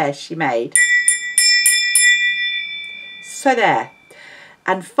polar bear she made. So there.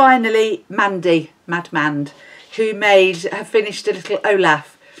 And finally, Mandy, Mad Mand, who finished a little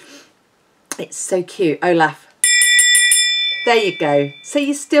Olaf. It's so cute, Olaf. There you go. So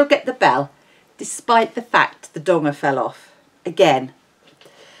you still get the bell, despite the fact the donger fell off again.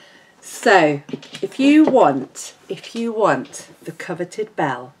 So if you want the coveted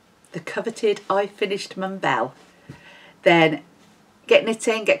bell, the coveted I finished Mum bell, then get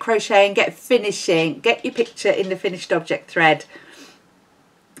knitting, get crocheting, get finishing, get your picture in the finished object thread,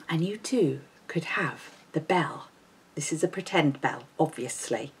 and you too could have the bell. This is a pretend bell,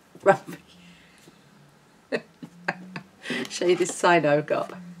 obviously. Show you this sign I've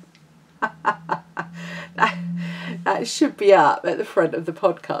got. That should be up at the front of the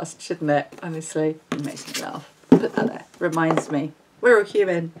podcast, shouldn't it? Honestly, it makes me laugh. Put that there. Reminds me, we're all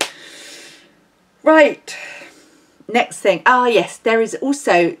human. Right. Next thing. Ah, yes, there is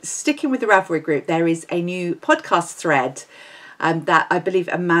also, sticking with the Ravelry Group, there is a new podcast thread that I believe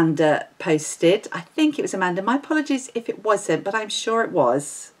Amanda posted. I think it was Amanda. My apologies if it wasn't, but I'm sure it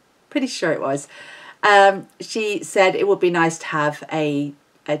was. Pretty sure it was. She said it would be nice to have a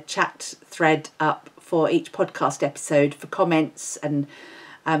chat thread up for each podcast episode for comments and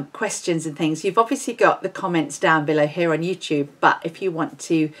questions and things. You've obviously got the comments down below here on YouTube, but if you want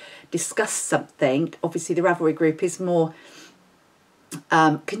to discuss something, obviously the Ravelry Group is more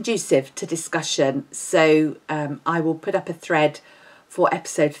conducive to discussion. So I will put up a thread for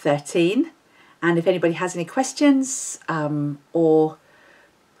episode 13, and if anybody has any questions or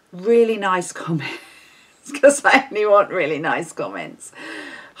really nice comments, because I only want really nice comments,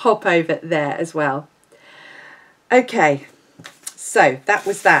 hop over there as well. Okay, So that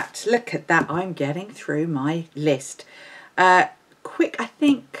was that. Look at that. I'm getting through my list. Quick, I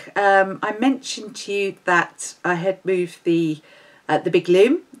think I mentioned to you that I had moved the big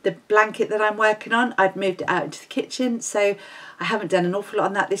loom, the blanket that I'm working on. I'd moved it out into the kitchen, so I haven't done an awful lot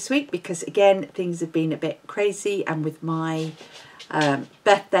on that this week because, again, things have been a bit crazy, and with my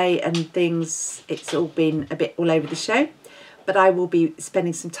birthday and things, it's all been a bit all over the show. But I will be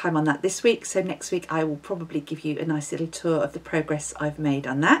spending some time on that this week, so next week I will probably give you a nice little tour of the progress I've made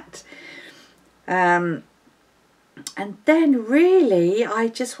on that. And then really I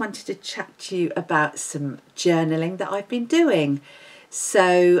just wanted to chat to you about some journaling that I've been doing.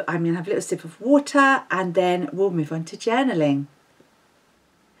 So I'm going to have a little sip of water and then we'll move on to journaling.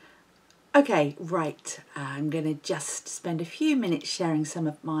 Okay, right, I'm going to just spend a few minutes sharing some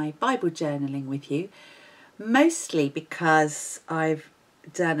of my Bible journaling with you, mostly because I've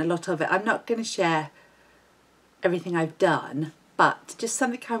done a lot of it. I'm not going to share everything I've done, but just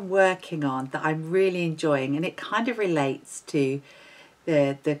something I'm working on that I'm really enjoying, and it kind of relates to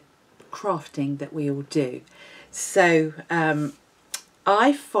the crafting that we all do. So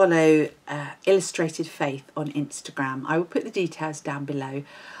I follow Illustrated Faith on Instagram. I will put the details down below.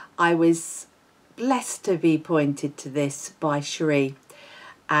 I was blessed to be pointed to this by Sherrie,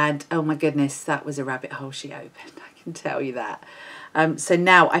 and oh my goodness, that was a rabbit hole she opened, I can tell you that. So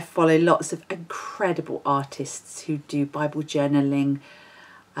now I follow lots of incredible artists who do Bible journaling,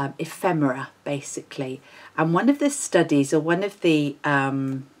 ephemera basically. And one of the studies, or one of the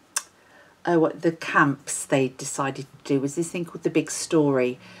camps they decided to do was this thing called The Big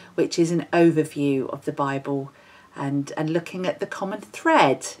Story, which is an overview of the Bible and looking at the common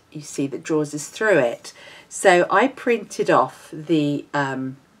thread you see that draws us through it. So I printed off the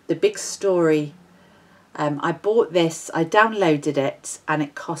Big Story. I bought this, I downloaded it, and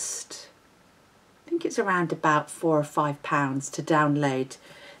it cost, I think it's around about £4 or £5 to download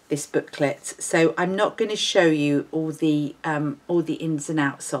this booklet. So I'm not going to show you all the ins and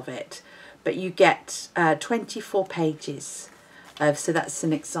outs of it, but you get 24 pages so that's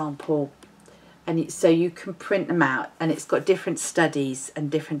an example, and so you can print them out, and it's got different studies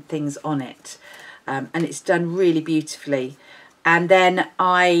and different things on it, and it's done really beautifully. And then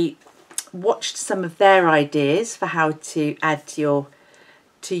I watched some of their ideas for how to add to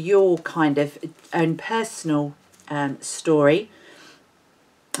your kind of own personal story.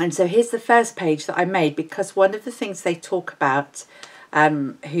 And so here's the first page that I made, because one of the things they talk about,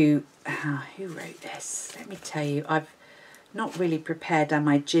 who wrote this, let me tell you, I've not really prepared, am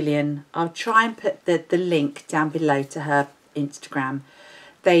I, Gillian? I'll try and put the link down below to her Instagram.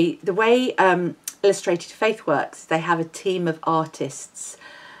 The way Illustrated Faith works, they have a team of artists,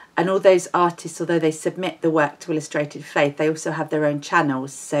 and all those artists, although they submit the work to Illustrated Faith, they also have their own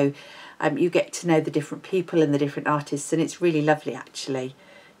channels, so you get to know the different people and the different artists, and it's really lovely actually.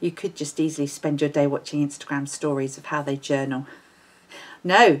 You could just easily spend your day watching Instagram stories of how they journal.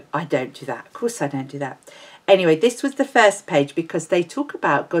 No, I don't do that. Of course I don't do that. Anyway, this was the first page because they talk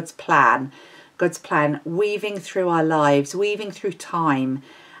about God's plan weaving through our lives, weaving through time,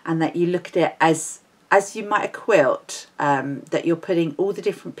 and that you look at it as you might a quilt, that you're putting all the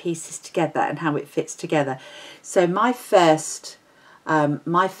different pieces together and how it fits together. So my first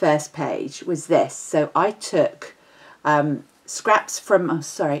page was this. So I took scraps from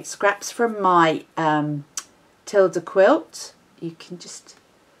my Tilda quilt. You can just,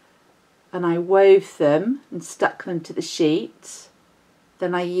 and I wove them and stuck them to the sheet.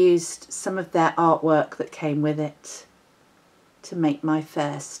 Then I used some of their artwork that came with it to make my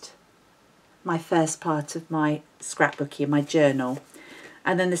first part of my scrapbooking, my journal.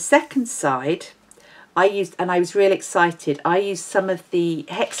 And then the second side I used, and I was really excited, I used some of the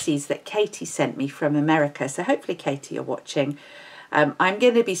hexes that Katie sent me from America. So hopefully, Katie, you're watching. I'm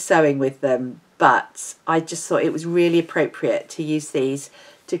going to be sewing with them, but I just thought it was really appropriate to use these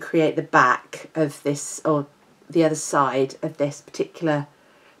to create the back of this, or the other side of this particular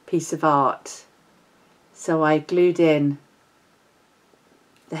piece of art. So I glued in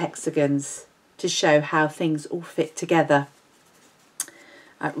the hexagons to show how things all fit together.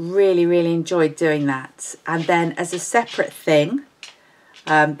 I really, really enjoyed doing that. And then as a separate thing,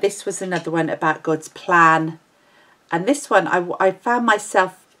 this was another one about God's plan. And this one, I found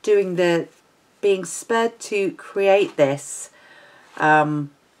myself being spurred to create this. And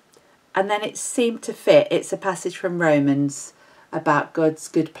then it seemed to fit. It's a passage from Romans about God's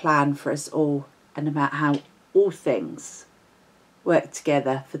good plan for us all, and about how all things work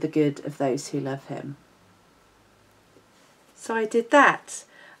together for the good of those who love him. So I did that,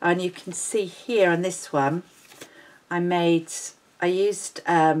 and you can see here on this one I used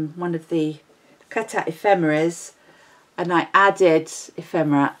one of the cut out ephemeras. and I added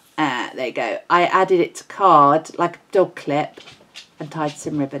ephemera. There you go. I added it to card like a dog clip and tied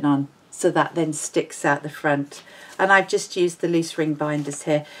some ribbon on, so that then sticks out the front. And I've just used the loose ring binders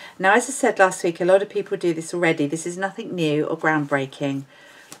here. Now, as I said last week, a lot of people do this already. This is nothing new or groundbreaking,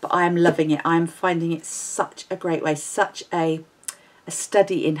 but I am loving it. I'm finding it such a great way, such a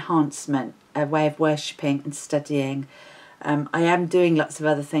study enhancement, a way of worshipping and studying. I am doing lots of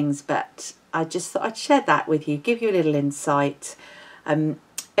other things, but I just thought I'd share that with you, give you a little insight.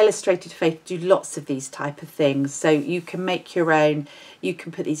 Illustrated Faith do lots of these type of things, so you can make your own. You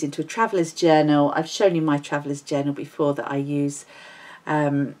can put these into a traveller's journal. I've shown you my traveller's journal before that I use.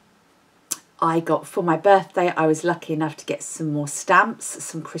 I got, for my birthday, I was lucky enough to get some more stamps,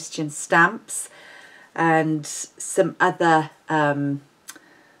 some Christian stamps, and some other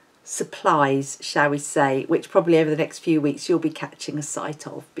supplies, shall we say, which probably over the next few weeks you'll be catching a sight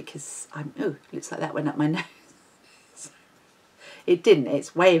of, because oh, looks like that went up my nose. It didn't,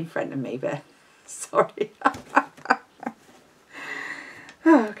 it's way in front of me, but sorry.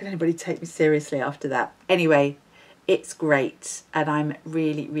 Oh, can anybody take me seriously after that? Anyway, it's great, and I'm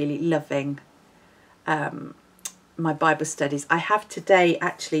really, really loving my Bible studies. I have today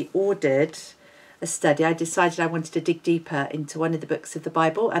actually ordered a study. I decided I wanted to dig deeper into one of the books of the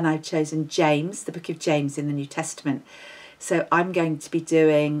Bible, and I've chosen James, the book of James in the New Testament. So I'm going to be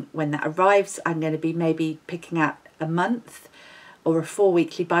doing, when that arrives, I'm going to be maybe picking out a month or a 4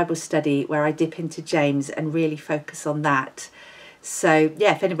 weekly Bible study where I dip into James and really focus on that. So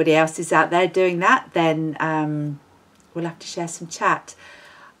yeah, if anybody else is out there doing that, then we'll have to share some chat.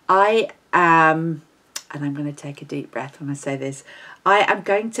 I am, and I'm going to take a deep breath when I say this, I am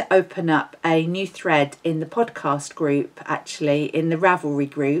going to open up a new thread in the podcast group, actually, in the Ravelry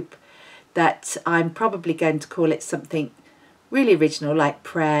group, that I'm probably going to call it something really original, like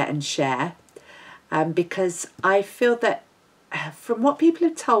prayer and share, because I feel that from what people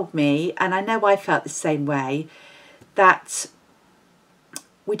have told me, and I know I felt the same way, that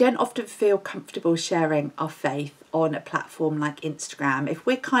we don't often feel comfortable sharing our faith on a platform like Instagram. If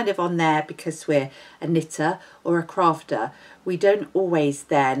we're kind of on there because we're a knitter or a crafter, we don't always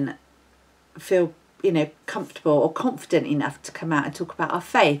then feel, you know, comfortable or confident enough to come out and talk about our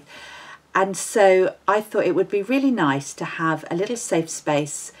faith. And so I thought it would be really nice to have a little safe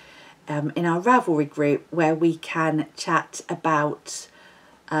space in our Ravelry group where we can chat about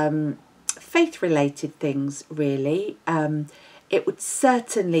faith-related things, really. It would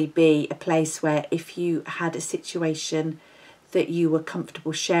certainly be a place where if you had a situation that you were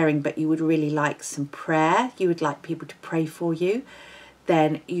comfortable sharing, but you would really like some prayer, you would like people to pray for you,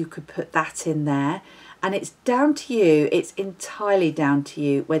 then you could put that in there. And it's down to you, it's entirely down to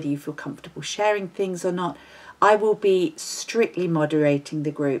you whether you feel comfortable sharing things or not. I will be strictly moderating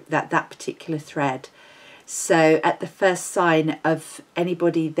the group, that particular thread. So at the first sign of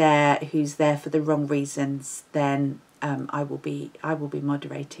anybody there who's there for the wrong reasons, then I will be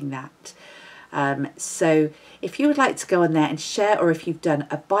moderating that. So if you would like to go on there and share, or if you've done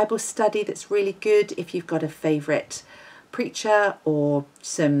a Bible study that's really good, if you've got a favourite preacher or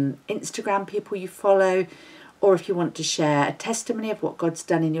some Instagram people you follow, or if you want to share a testimony of what God's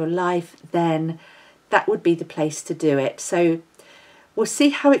done in your life, then that would be the place to do it. So we'll see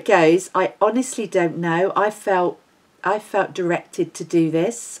how it goes. I honestly don't know. I felt directed to do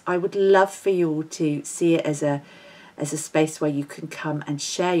this. I would love for you all to see it as a space where you can come and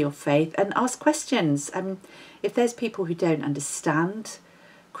share your faith and ask questions. If there's people who don't understand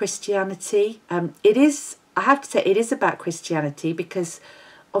Christianity, it is, I have to say, it is about Christianity, because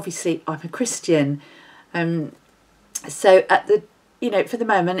obviously I'm a Christian. So at the, for the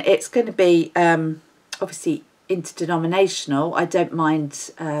moment, it's going to be obviously interdenominational. I don't mind.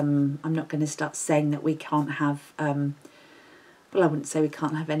 I'm not going to start saying that we can't have. Well, I wouldn't say we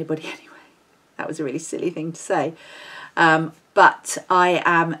can't have anybody anyway. That was a really silly thing to say. But I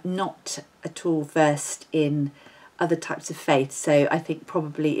am not at all versed in other types of faith. So I think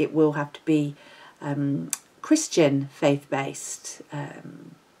probably it will have to be Christian faith-based.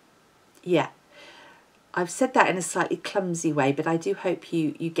 Yeah. I've said that in a slightly clumsy way, but I do hope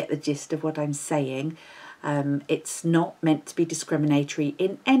you get the gist of what I'm saying. It's not meant to be discriminatory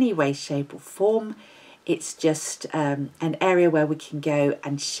in any way, shape or form. It's just an area where we can go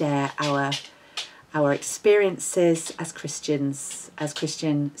and share our experiences as Christians, as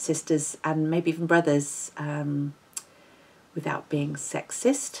Christian sisters, and maybe even brothers, without being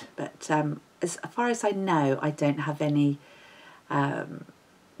sexist. But as far as I know, I don't have any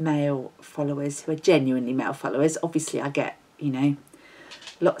male followers who are genuinely male followers. Obviously I get,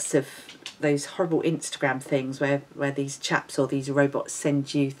 lots of those horrible Instagram things where these chaps or these robots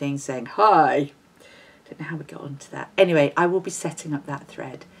send you things saying, hi, Don't know how we got onto that. Anyway, I will be setting up that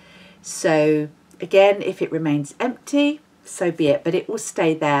thread. So again, if it remains empty, so be it, but it will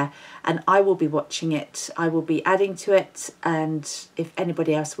stay there and I will be watching it. I will be adding to it, and if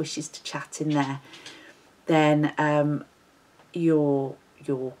anybody else wishes to chat in there, then your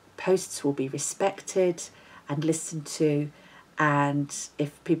posts will be respected and listened to, and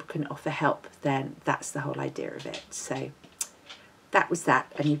if people can offer help, then that's the whole idea of it. So that was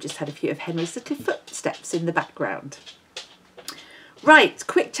that, and you just had a few of Henry's little footsteps in the background. Right,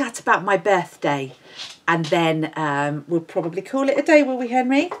 quick chat about my birthday, and then we'll probably call it a day, will we,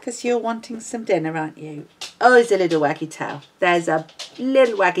 Henry? Because you're wanting some dinner, aren't you? Oh, there's a little waggy tail. There's a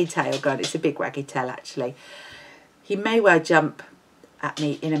little waggy tail. God, it's a big waggy tail, actually. He may well jump at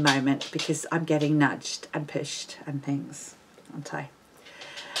me in a moment because I'm getting nudged and pushed and things, aren't I?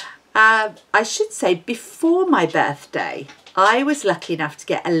 I should say, before my birthday, I was lucky enough to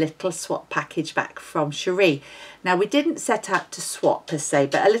get a little swap package back from Sherrie. Now, we didn't set out to swap per se,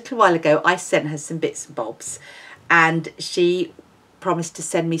 but a little while ago I sent her some bits and bobs, and she promised to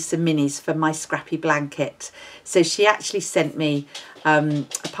send me some minis for my scrappy blanket. So she actually sent me a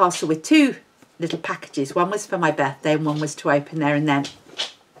parcel with 2 little packages. One was for my birthday and one was to open there and then.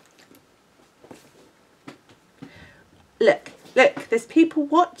 Look, there's people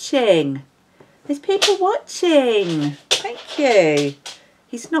watching. There's people watching. Thank you.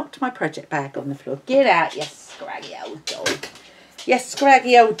 He's knocked my project bag on the floor. Get out, you scraggy old dog. Yes,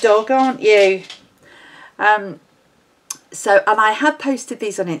 scraggy old dog, aren't you? So, and I have posted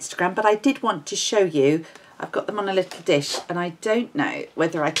these on Instagram, but I did want to show you. I've got them on a little dish, and I don't know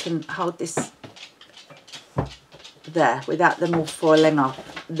whether I can hold this there without them all falling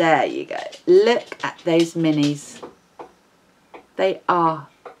off. There you go. Look at those minis. They are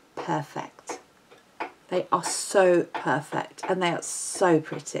perfect. They are so perfect, and they are so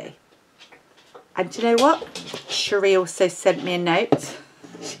pretty. And do you know what? Sherrie also sent me a note.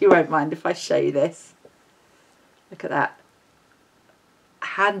 She won't mind if I show you this. Look at that.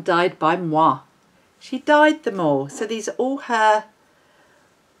 Hand dyed by moi. She dyed them all. So these are all her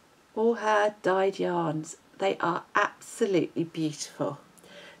dyed yarns. They are absolutely beautiful.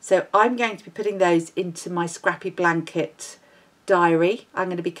 So I'm going to be putting those into my scrappy blanket diary. I'm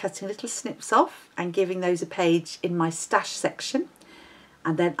going to be cutting little snips off and giving those a page in my stash section,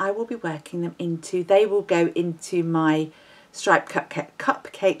 and then I will be working them into, they will go into my striped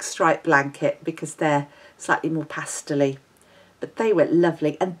cupcake stripe blanket because they're slightly more pastel-y, but they were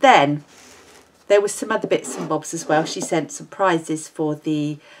lovely. And then there were some other bits and bobs as well. She sent some prizes for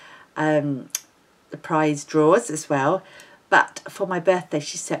the prize drawers as well, but for my birthday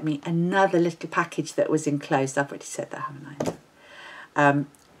she sent me another little package that was enclosed. I've already said that, haven't I?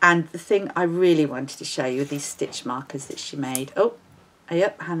 And the thing I really wanted to show you are these stitch markers that she made. Oh,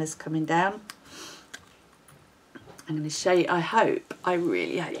 yep, Hannah's coming down. I'm going to show you. I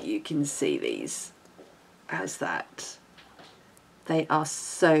really hope you can see these. How's that? They are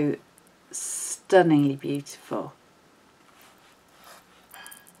so stunningly beautiful.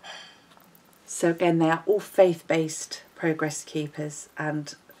 So again, they are all faith-based progress keepers,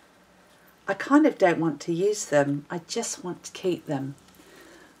 and I kind of don't want to use them. I just want to keep them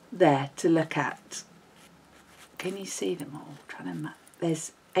there to look at. Can you see them all?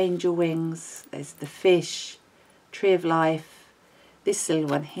 There's angel wings, there's the fish, tree of life, this little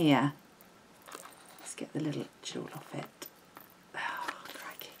one here. Let's get the little jewel off it. Oh,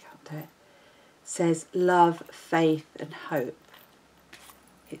 crikey, can't do it. Says love, faith and hope.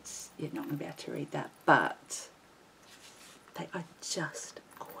 You're not going to be able to read that, but they are just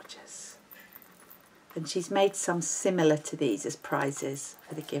gorgeous. And she's made some similar to these as prizes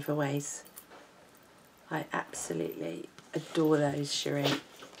for the giveaways. I absolutely adore those, Sherrie.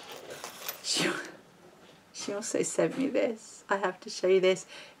 She also sent me this. I have to show you this.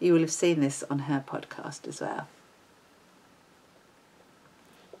 You will have seen this on her podcast as well.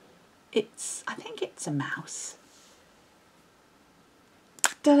 I think it's a mouse.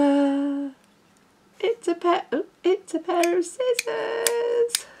 Ta-da! It's a pair of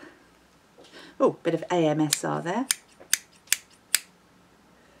scissors. Oh, bit of AMSR there.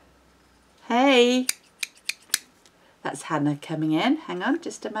 Hey, that's Hannah coming in. Hang on,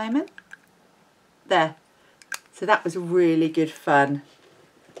 just a moment. There. So that was really good fun.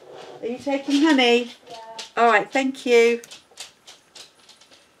 Are you taking honey? Yeah. All right, thank you.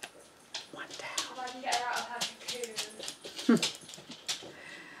 One down. If I can get her out of her cocoon.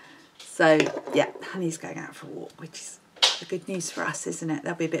 So yeah, Honey's going out for a walk, which is the good news for us, isn't it?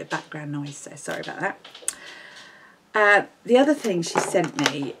 There'll be a bit of background noise, so sorry about that. The other thing she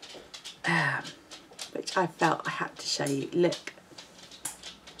sent me, which I felt I had to show you. Look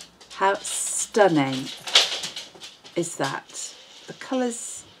how stunning stunning is that? The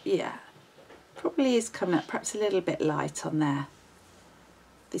colours, yeah, probably is coming up perhaps a little bit light on there.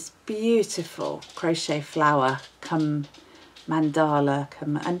 This beautiful crochet flower come mandala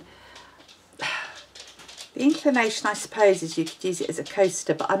come, and the inclination I suppose is you could use it as a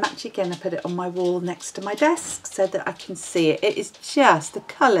coaster, but I'm actually going to put it on my wall next to my desk so that I can see it. It is just, the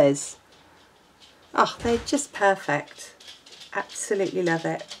colours, oh, they're just perfect. Absolutely love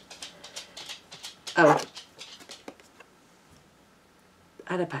it. Oh,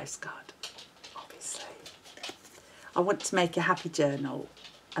 and a postcard, obviously. I want to make a happy journal,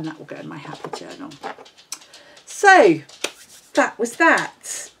 and that will go in my happy journal. So that was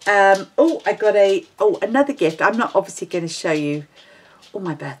that. Oh, I got another gift. I'm not obviously going to show you all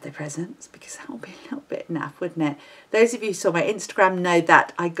my birthday presents because that would be a little bit naff, wouldn't it? Those of you who saw my Instagram know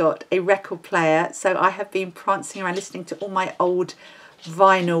that I got a record player, so I have been prancing around listening to all my old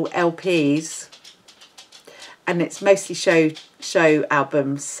vinyl LPs, and it's mostly show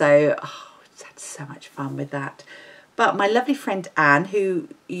albums, so I've had so much fun with that. But my lovely friend Anne, who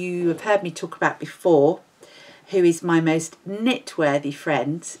you have heard me talk about before, who is my most knit-worthy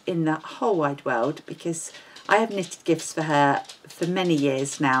friend in the whole wide world, because I have knitted gifts for her for many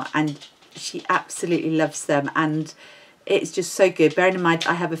years now, and she absolutely loves them, and it's just so good. Bearing in mind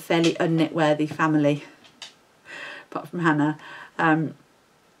I have a fairly unknit-worthy family, apart from Hannah.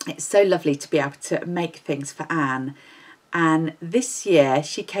 It's so lovely to be able to make things for Anne. And this year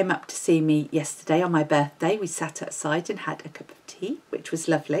she came up to see me yesterday on my birthday. We sat outside and had a cup of tea, which was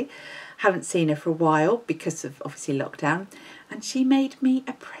lovely. Haven't seen her for a while because of obviously lockdown, and she made me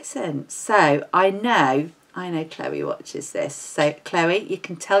a present. So I know Chloe watches this. So Chloe, you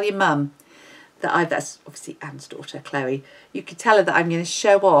can tell your mum that that's obviously Anne's daughter, Chloe. You can tell her that I'm going to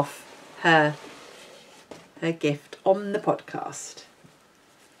show off her gift on the podcast.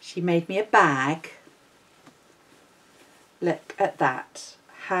 She made me a bag. Look at that.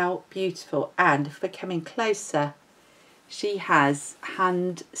 How beautiful. And if we're coming closer, she has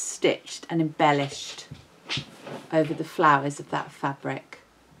hand stitched and embellished over the flowers of that fabric.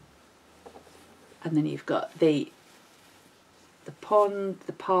 And then you've got the pond,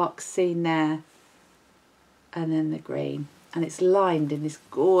 the park scene there, and then the green. And it's lined in this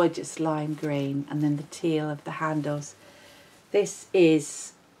gorgeous lime green, and then the teal of the handles. This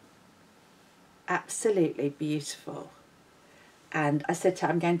is absolutely beautiful. And I said to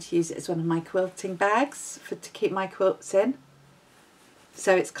her I'm going to use it as one of my quilting bags to keep my quilts in.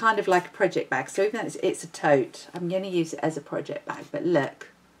 So it's kind of like a project bag. So even though it's a tote, I'm going to use it as a project bag. But look,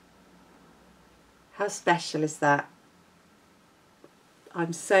 how special is that?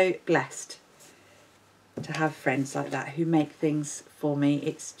 I'm so blessed to have friends like that who make things for me.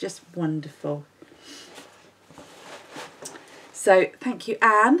 It's just wonderful. So thank you,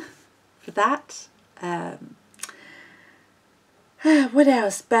 Anne, for that. What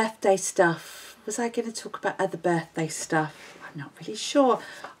else? Birthday stuff. Was I going to talk about other birthday stuff? I'm not really sure.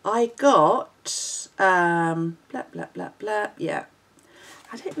 I got blah blah blah blah. Yeah,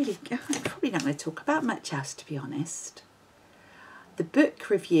 I'm probably not going to talk about much else, to be honest. The book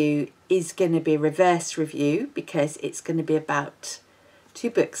review is going to be a reverse review because it's going to be about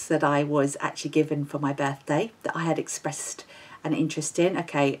 2 books that I was actually given for my birthday that I had expressed an interest in.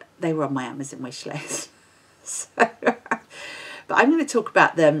 Okay, they were on my Amazon wish list. So, but I'm going to talk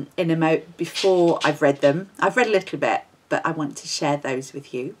about them in a moment before I've read them. I've read a little bit, but I want to share those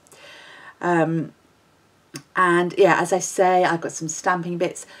with you. And yeah, as I say, I've got some stamping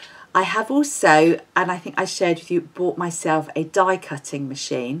bits. I have also, and I think I shared with you, bought myself a die cutting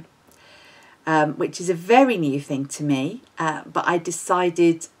machine, which is a very new thing to me. But I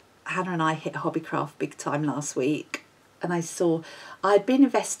decided, Hannah and I hit Hobbycraft big time last week, and I saw, I'd been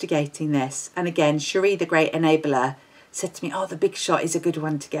investigating this. And again, Sherrie, the great enabler, said to me, oh, the Big Shot is a good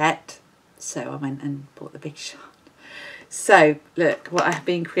one to get. So I went and bought the Big Shot. So look what I've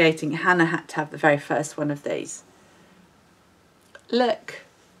been creating. Hannah had to have the very first one of these. Look.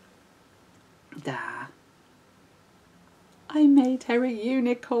 There. I made her a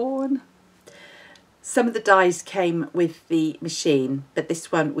unicorn. Some of the dies came with the machine, but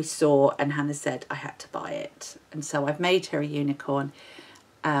this one we saw and Hannah said I had to buy it. And so I've made her a unicorn.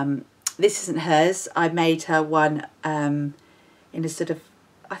 This isn't hers. I made her one in a sort of,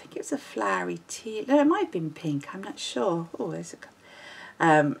 I think it was a flowery teal. No, it might have been pink. I'm not sure. Oh, there's a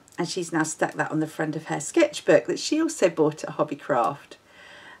and she's now stuck that on the front of her sketchbook that she also bought at Hobbycraft.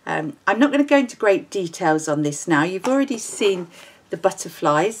 I'm not going to go into great details on this now. You've already seen the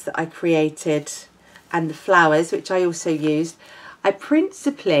butterflies that I created and the flowers, which I also used. I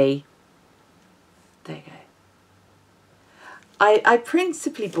principally, there you go. I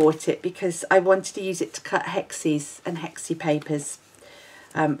principally bought it because I wanted to use it to cut hexies and hexie papers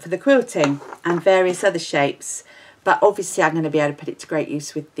for the quilting and various other shapes. But obviously I'm going to be able to put it to great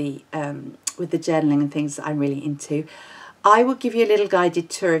use with the journaling and things that I'm really into. I will give you a little guided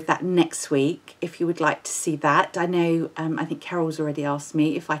tour of that next week if you would like to see that. I know, I think Carol's already asked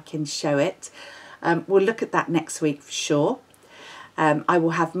me if I can show it. We'll look at that next week for sure. I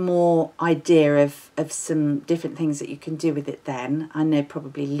will have more idea of some different things that you can do with it then. I know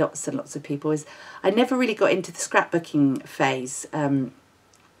probably lots and lots of people. I never really got into the scrapbooking phase, and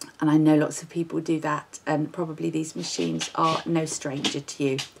I know lots of people do that, and probably these machines are no stranger to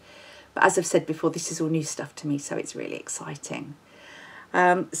you. But as I've said before, this is all new stuff to me, so it's really exciting.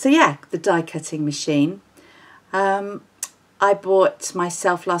 So yeah, the die cutting machine. I bought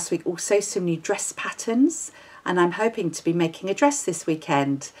myself last week also some new dress patterns, and I'm hoping to be making a dress this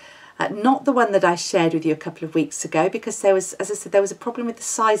weekend. Not the one that I shared with you a couple of weeks ago, because there was, as I said, there was a problem with the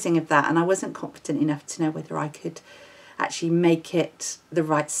sizing of that, and I wasn't confident enough to know whether I could actually make it the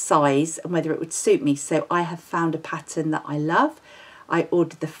right size and whether it would suit me. So I have found a pattern that I love. I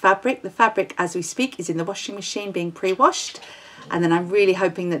ordered the fabric. The fabric, as we speak, is in the washing machine being pre-washed. And then I'm really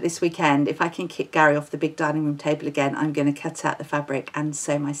hoping that this weekend, if I can kick Gary off the big dining room table again, I'm going to cut out the fabric and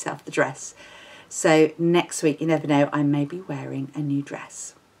sew myself the dress. So next week, you never know, I may be wearing a new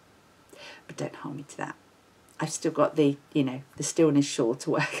dress. But don't hold me to that. I've still got the, you know, the Stillness shawl to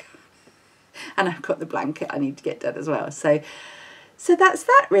work. And I've got the blanket I need to get done as well. So that's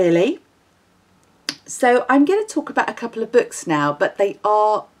that really. So I'm going to talk about a couple of books now, but they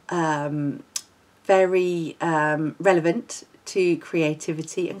are very relevant to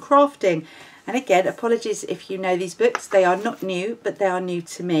creativity and crafting. And again, apologies if you know these books. They are not new, but they are new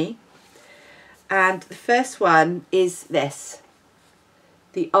to me. And the first one is this,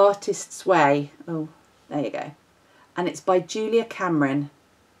 The Artist's Way. Oh, there you go. And it's by Julia Cameron.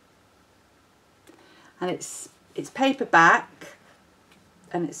 And it's paperback,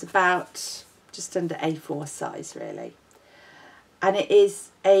 and it's about just under A4 size really. And it is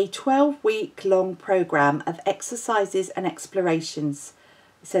a 12-week long programme of exercises and explorations,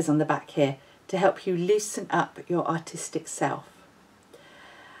 it says on the back here, to help you loosen up your artistic self.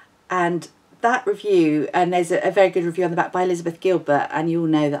 And that review, and there's a very good review on the back by Elizabeth Gilbert, and you'll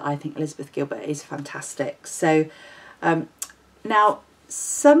know that I think Elizabeth Gilbert is fantastic. So now,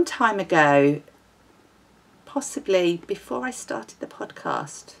 some time ago, possibly before I started the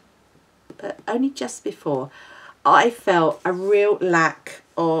podcast, but only just before, I felt a real lack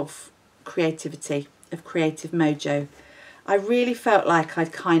of creativity, of creative mojo. I really felt like I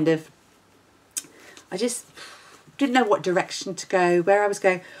just didn't know what direction to go, where I was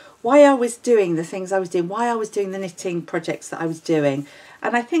going, why I was doing the things I was doing, why I was doing the knitting projects that I was doing.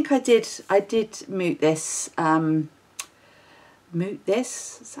 And I think I did moot this,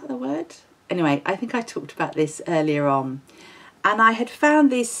 is that the word? Anyway, I think I talked about this earlier on. And I had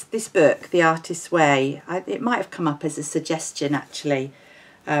found this book, The Artist's Way. It might have come up as a suggestion actually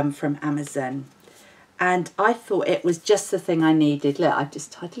from Amazon. And I thought it was just the thing I needed. Look, I've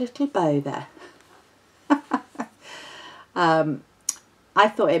just tied a little bow there. I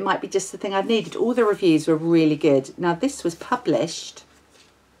thought it might be just the thing I needed. All the reviews were really good. Now this was published.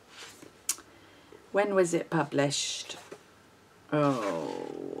 When was it published?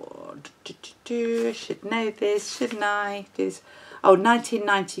 Oh, I should know this, shouldn't I? Oh,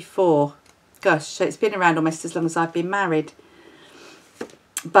 1994. Gosh, so it's been around almost as long as I've been married.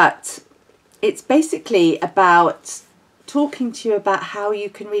 But it's basically about talking to you about how you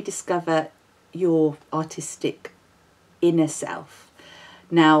can rediscover your artistic inner self.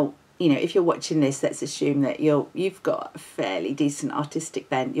 Now, you know, if you're watching this, let's assume that you've got a fairly decent artistic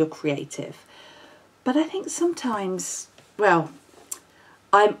bent, you're creative. But I think sometimes, well,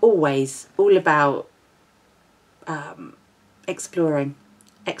 I'm always all about exploring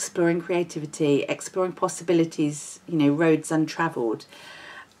creativity, exploring possibilities, you know, roads untravelled.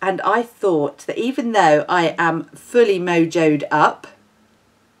 And I thought that even though I am fully mojoed up,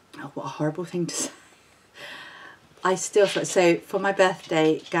 oh, what a horrible thing to say, I still thought, so for my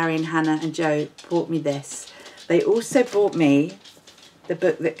birthday, Gary and Hannah and Joe bought me this. They also bought me the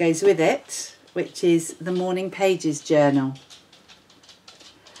book that goes with it, which is the Morning Pages Journal.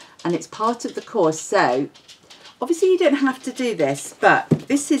 And it's part of the course. So obviously you don't have to do this, but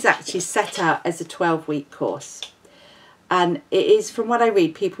this is actually set out as a 12-week course. And it is, from what I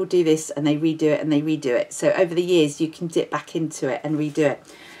read, people do this and they redo it and they redo it. So over the years you can dip back into it and redo it.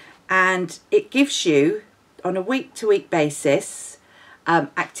 And it gives you, on a week-to-week basis,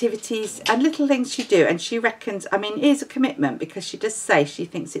 activities and little things you do. And she reckons, I mean, it is a commitment because she does say she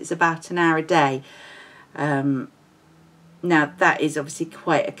thinks it's about an hour a day. Now, that is obviously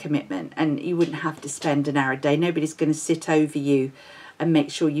quite a commitment, and you wouldn't have to spend an hour a day. Nobody's going to sit over you and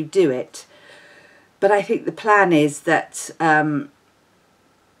make sure you do it. But I think the plan is that you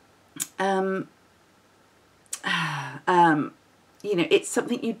know, it's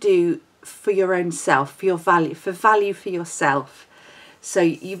something you do for your own self, for your value, for yourself. So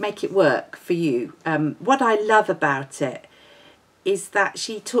you make it work for you. What I love about it is that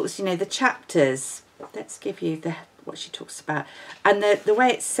she talks, you know, the chapters. Let's give you what she talks about, and the way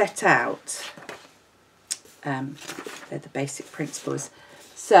it's set out. They're the basic principles.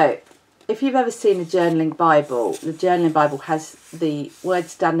 So, if you've ever seen a journaling Bible, the journaling Bible has the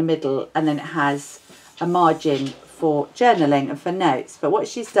words down the middle, and then it has a margin for journaling and for notes. But what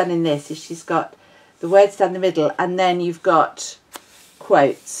she's done in this is she's got the words down the middle, and then you've got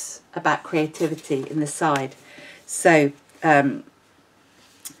quotes about creativity in the side. So, for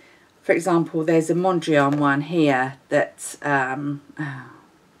example, there's a Mondrian one here that,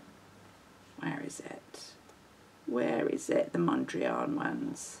 where is it? Where is it? The Mondrian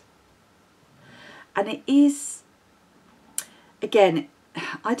ones. And it is, again,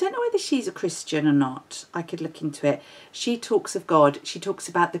 I don't know whether she's a Christian or not. I could look into it. She talks of God. She talks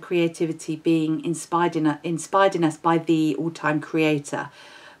about the creativity being inspired in us by the all-time creator.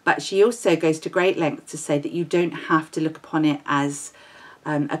 But she also goes to great lengths to say that you don't have to look upon it as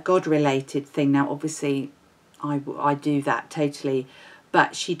a God-related thing. Now, obviously, I do that totally.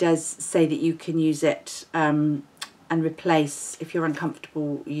 But she does say that you can use it and replace, if you're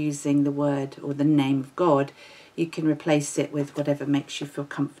uncomfortable using the word or the name of God, you can replace it with whatever makes you feel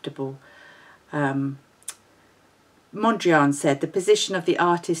comfortable. Mondrian said, the position of the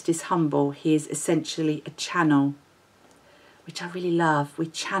artist is humble. He is essentially a channel, which I really love. We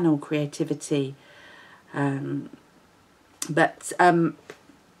channel creativity. But the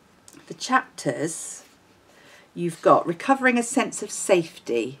chapters, you've got recovering a sense of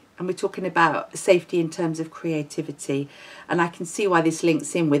safety. And we're talking about safety in terms of creativity. And I can see why this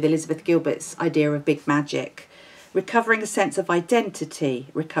links in with Elizabeth Gilbert's idea of big magic. Recovering a sense of identity,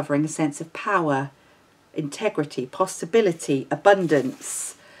 recovering a sense of power, integrity, possibility,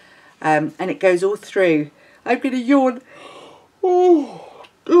 abundance. And it goes all through. I'm going to yawn.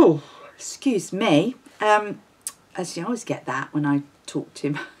 Oh, excuse me. As you always get that when I talk too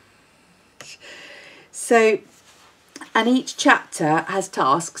much. So, and each chapter has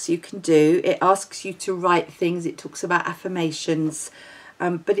tasks you can do. It asks you to write things. It talks about affirmations.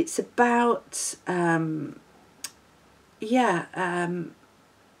 But it's about...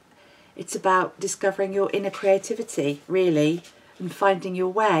 it's about discovering your inner creativity, really, and finding your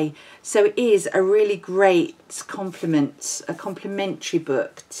way. So it is a really great a complimentary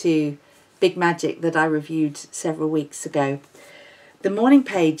book to Big Magic that I reviewed several weeks ago. The morning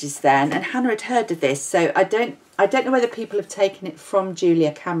pages then, and Hannah had heard of this, so I don't know whether people have taken it from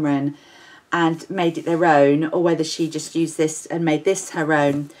Julia Cameron and made it their own, or whether she just used this and made this her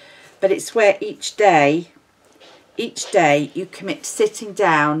own. But it's where each day you commit to sitting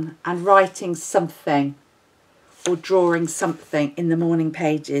down and writing something or drawing something in the morning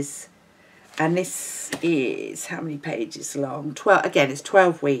pages. And this is how many pages long? 12. Again, it's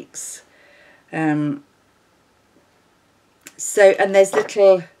 12 weeks. So, and there's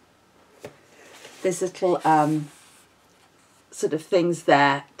little sort of things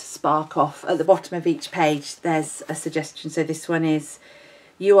there to spark off. At the bottom of each page, there's a suggestion. So this one is,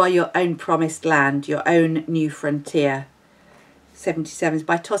 you are your own promised land, your own new frontier. 77 is,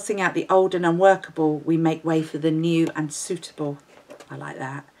 by tossing out the old and unworkable, we make way for the new and suitable. I like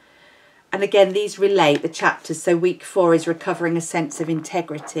that. And again, these relate, the chapters. So week 4 is recovering a sense of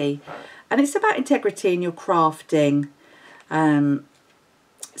integrity. And it's about integrity in your crafting. And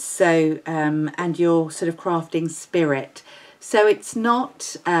your sort of crafting spirit. So it's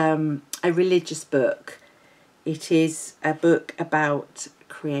not a religious book. It is a book about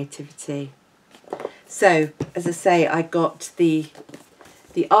creativity. So, as I say, I got the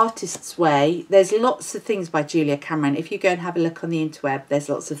Artist's Way. There's lots of things by Julia Cameron. If you go and have a look on the interweb, there's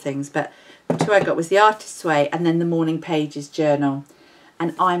lots of things. But the two I got was the Artist's Way and then the Morning Pages journal.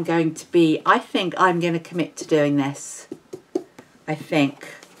 And I think I'm going to commit to doing this. I think.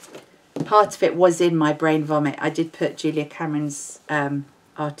 Part of it was in my brain vomit. I did put Julia Cameron's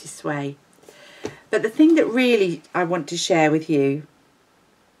Artist's Way. But the thing that really I want to share with you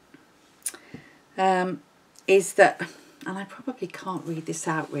is that, and I probably can't read this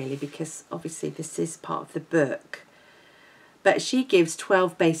out really because obviously this is part of the book, but she gives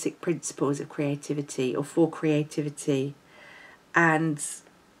 12 basic principles of creativity or for creativity, and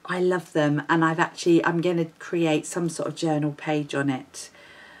I love them, and I'm going to create some sort of journal page on it.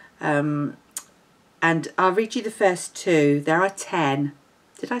 and I'll read you the first two. There are 10.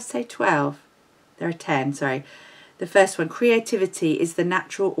 Did I say 12? There are 10, sorry. The first one, creativity is the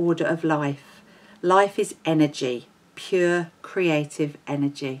natural order of life. Life is energy, pure creative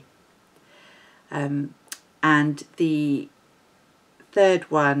energy. And the third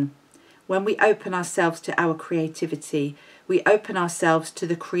one, when we open ourselves to our creativity, we open ourselves to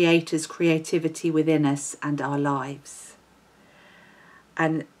the Creator's creativity within us and our lives.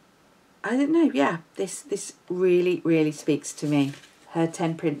 And I don't know, yeah, this really, really speaks to me. Her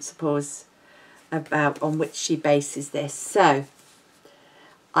 10 principles on which she bases this. So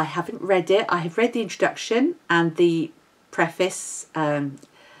I haven't read it. I have read the introduction and the preface.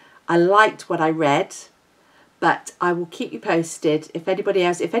 I liked what I read, but I will keep you posted if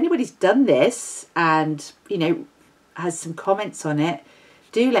anybody's done this and, you know, has some comments on it.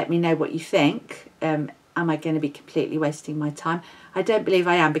 Do let me know what you think. Am I going to be completely wasting my time? I don't believe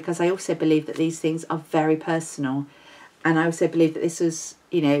I am, because I also believe that these things are very personal. And I also believe that this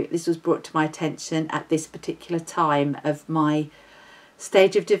was brought to my attention at this particular time of my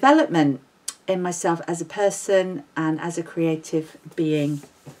stage of development in myself as a person and as a creative being.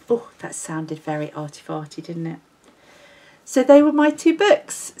 Oh, that sounded very arty-farty, didn't it? So they were my 2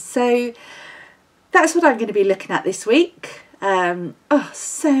 books. So that's what I'm going to be looking at this week.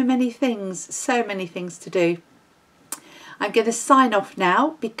 So many things to do. I'm going to sign off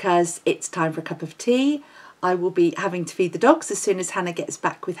now because it's time for a cup of tea. I will be having to feed the dogs as soon as Hannah gets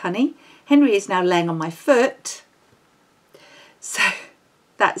back with Honey. Henry is now laying on my foot. So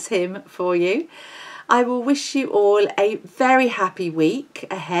that's him for you. I will wish you all a very happy week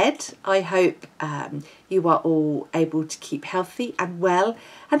ahead. I hope you are all able to keep healthy and well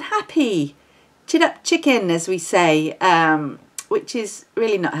and happy. Chin up chicken, as we say, which is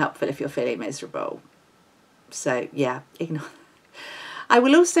really not helpful if you're feeling miserable. So yeah, ignore. I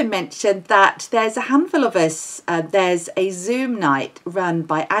will also mention that there's a handful of us. There's a Zoom night run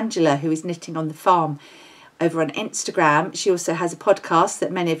by Angela, who is knitting on the farm, over on Instagram. She also has a podcast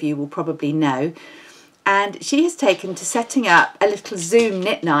that many of you will probably know. And she has taken to setting up a little Zoom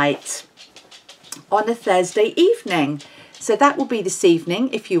knit night on a Thursday evening. So that will be this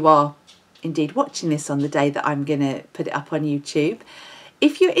evening, if you are indeed watching this on the day that I'm going to put it up on YouTube.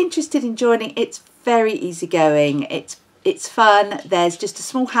 If you're interested in joining, it's very easygoing. It's fun. There's just a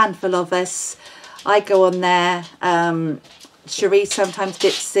small handful of us. I go on there. Sherrie sometimes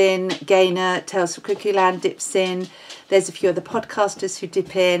dips in. Gaynor, Tales from Cuckoo Land, dips in. There's a few other podcasters who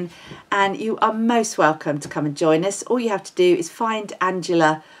dip in. And you are most welcome to come and join us. All you have to do is find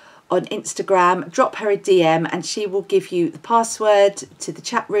Angela on Instagram, drop her a DM, and she will give you the password to the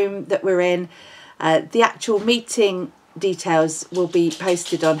chat room that we're in. The actual meeting details will be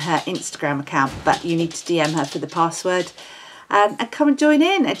posted on her Instagram account, but you need to DM her for the password, and come and join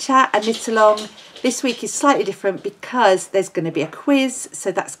in and chat and knit along. This week is slightly different because there's going to be a quiz,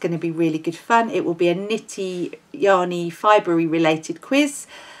 so that's going to be really good fun. It will be a knitty, yarny, fibre-y related quiz,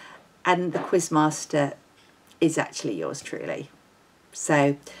 and the quiz master is actually yours truly.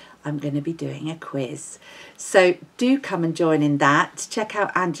 So I'm going to be doing a quiz. So do come and join in that. Check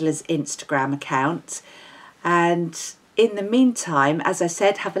out Angela's Instagram account. And in the meantime, as I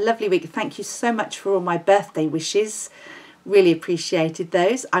said, have a lovely week. Thank you so much for all my birthday wishes. Really appreciated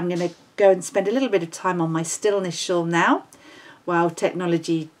those. I'm going to go and spend a little bit of time on my Stillness shawl now, while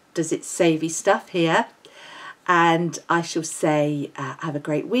technology does its savvy stuff here. And I shall say, have a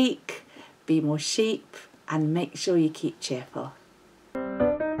great week, be more sheep, and make sure you keep cheerful.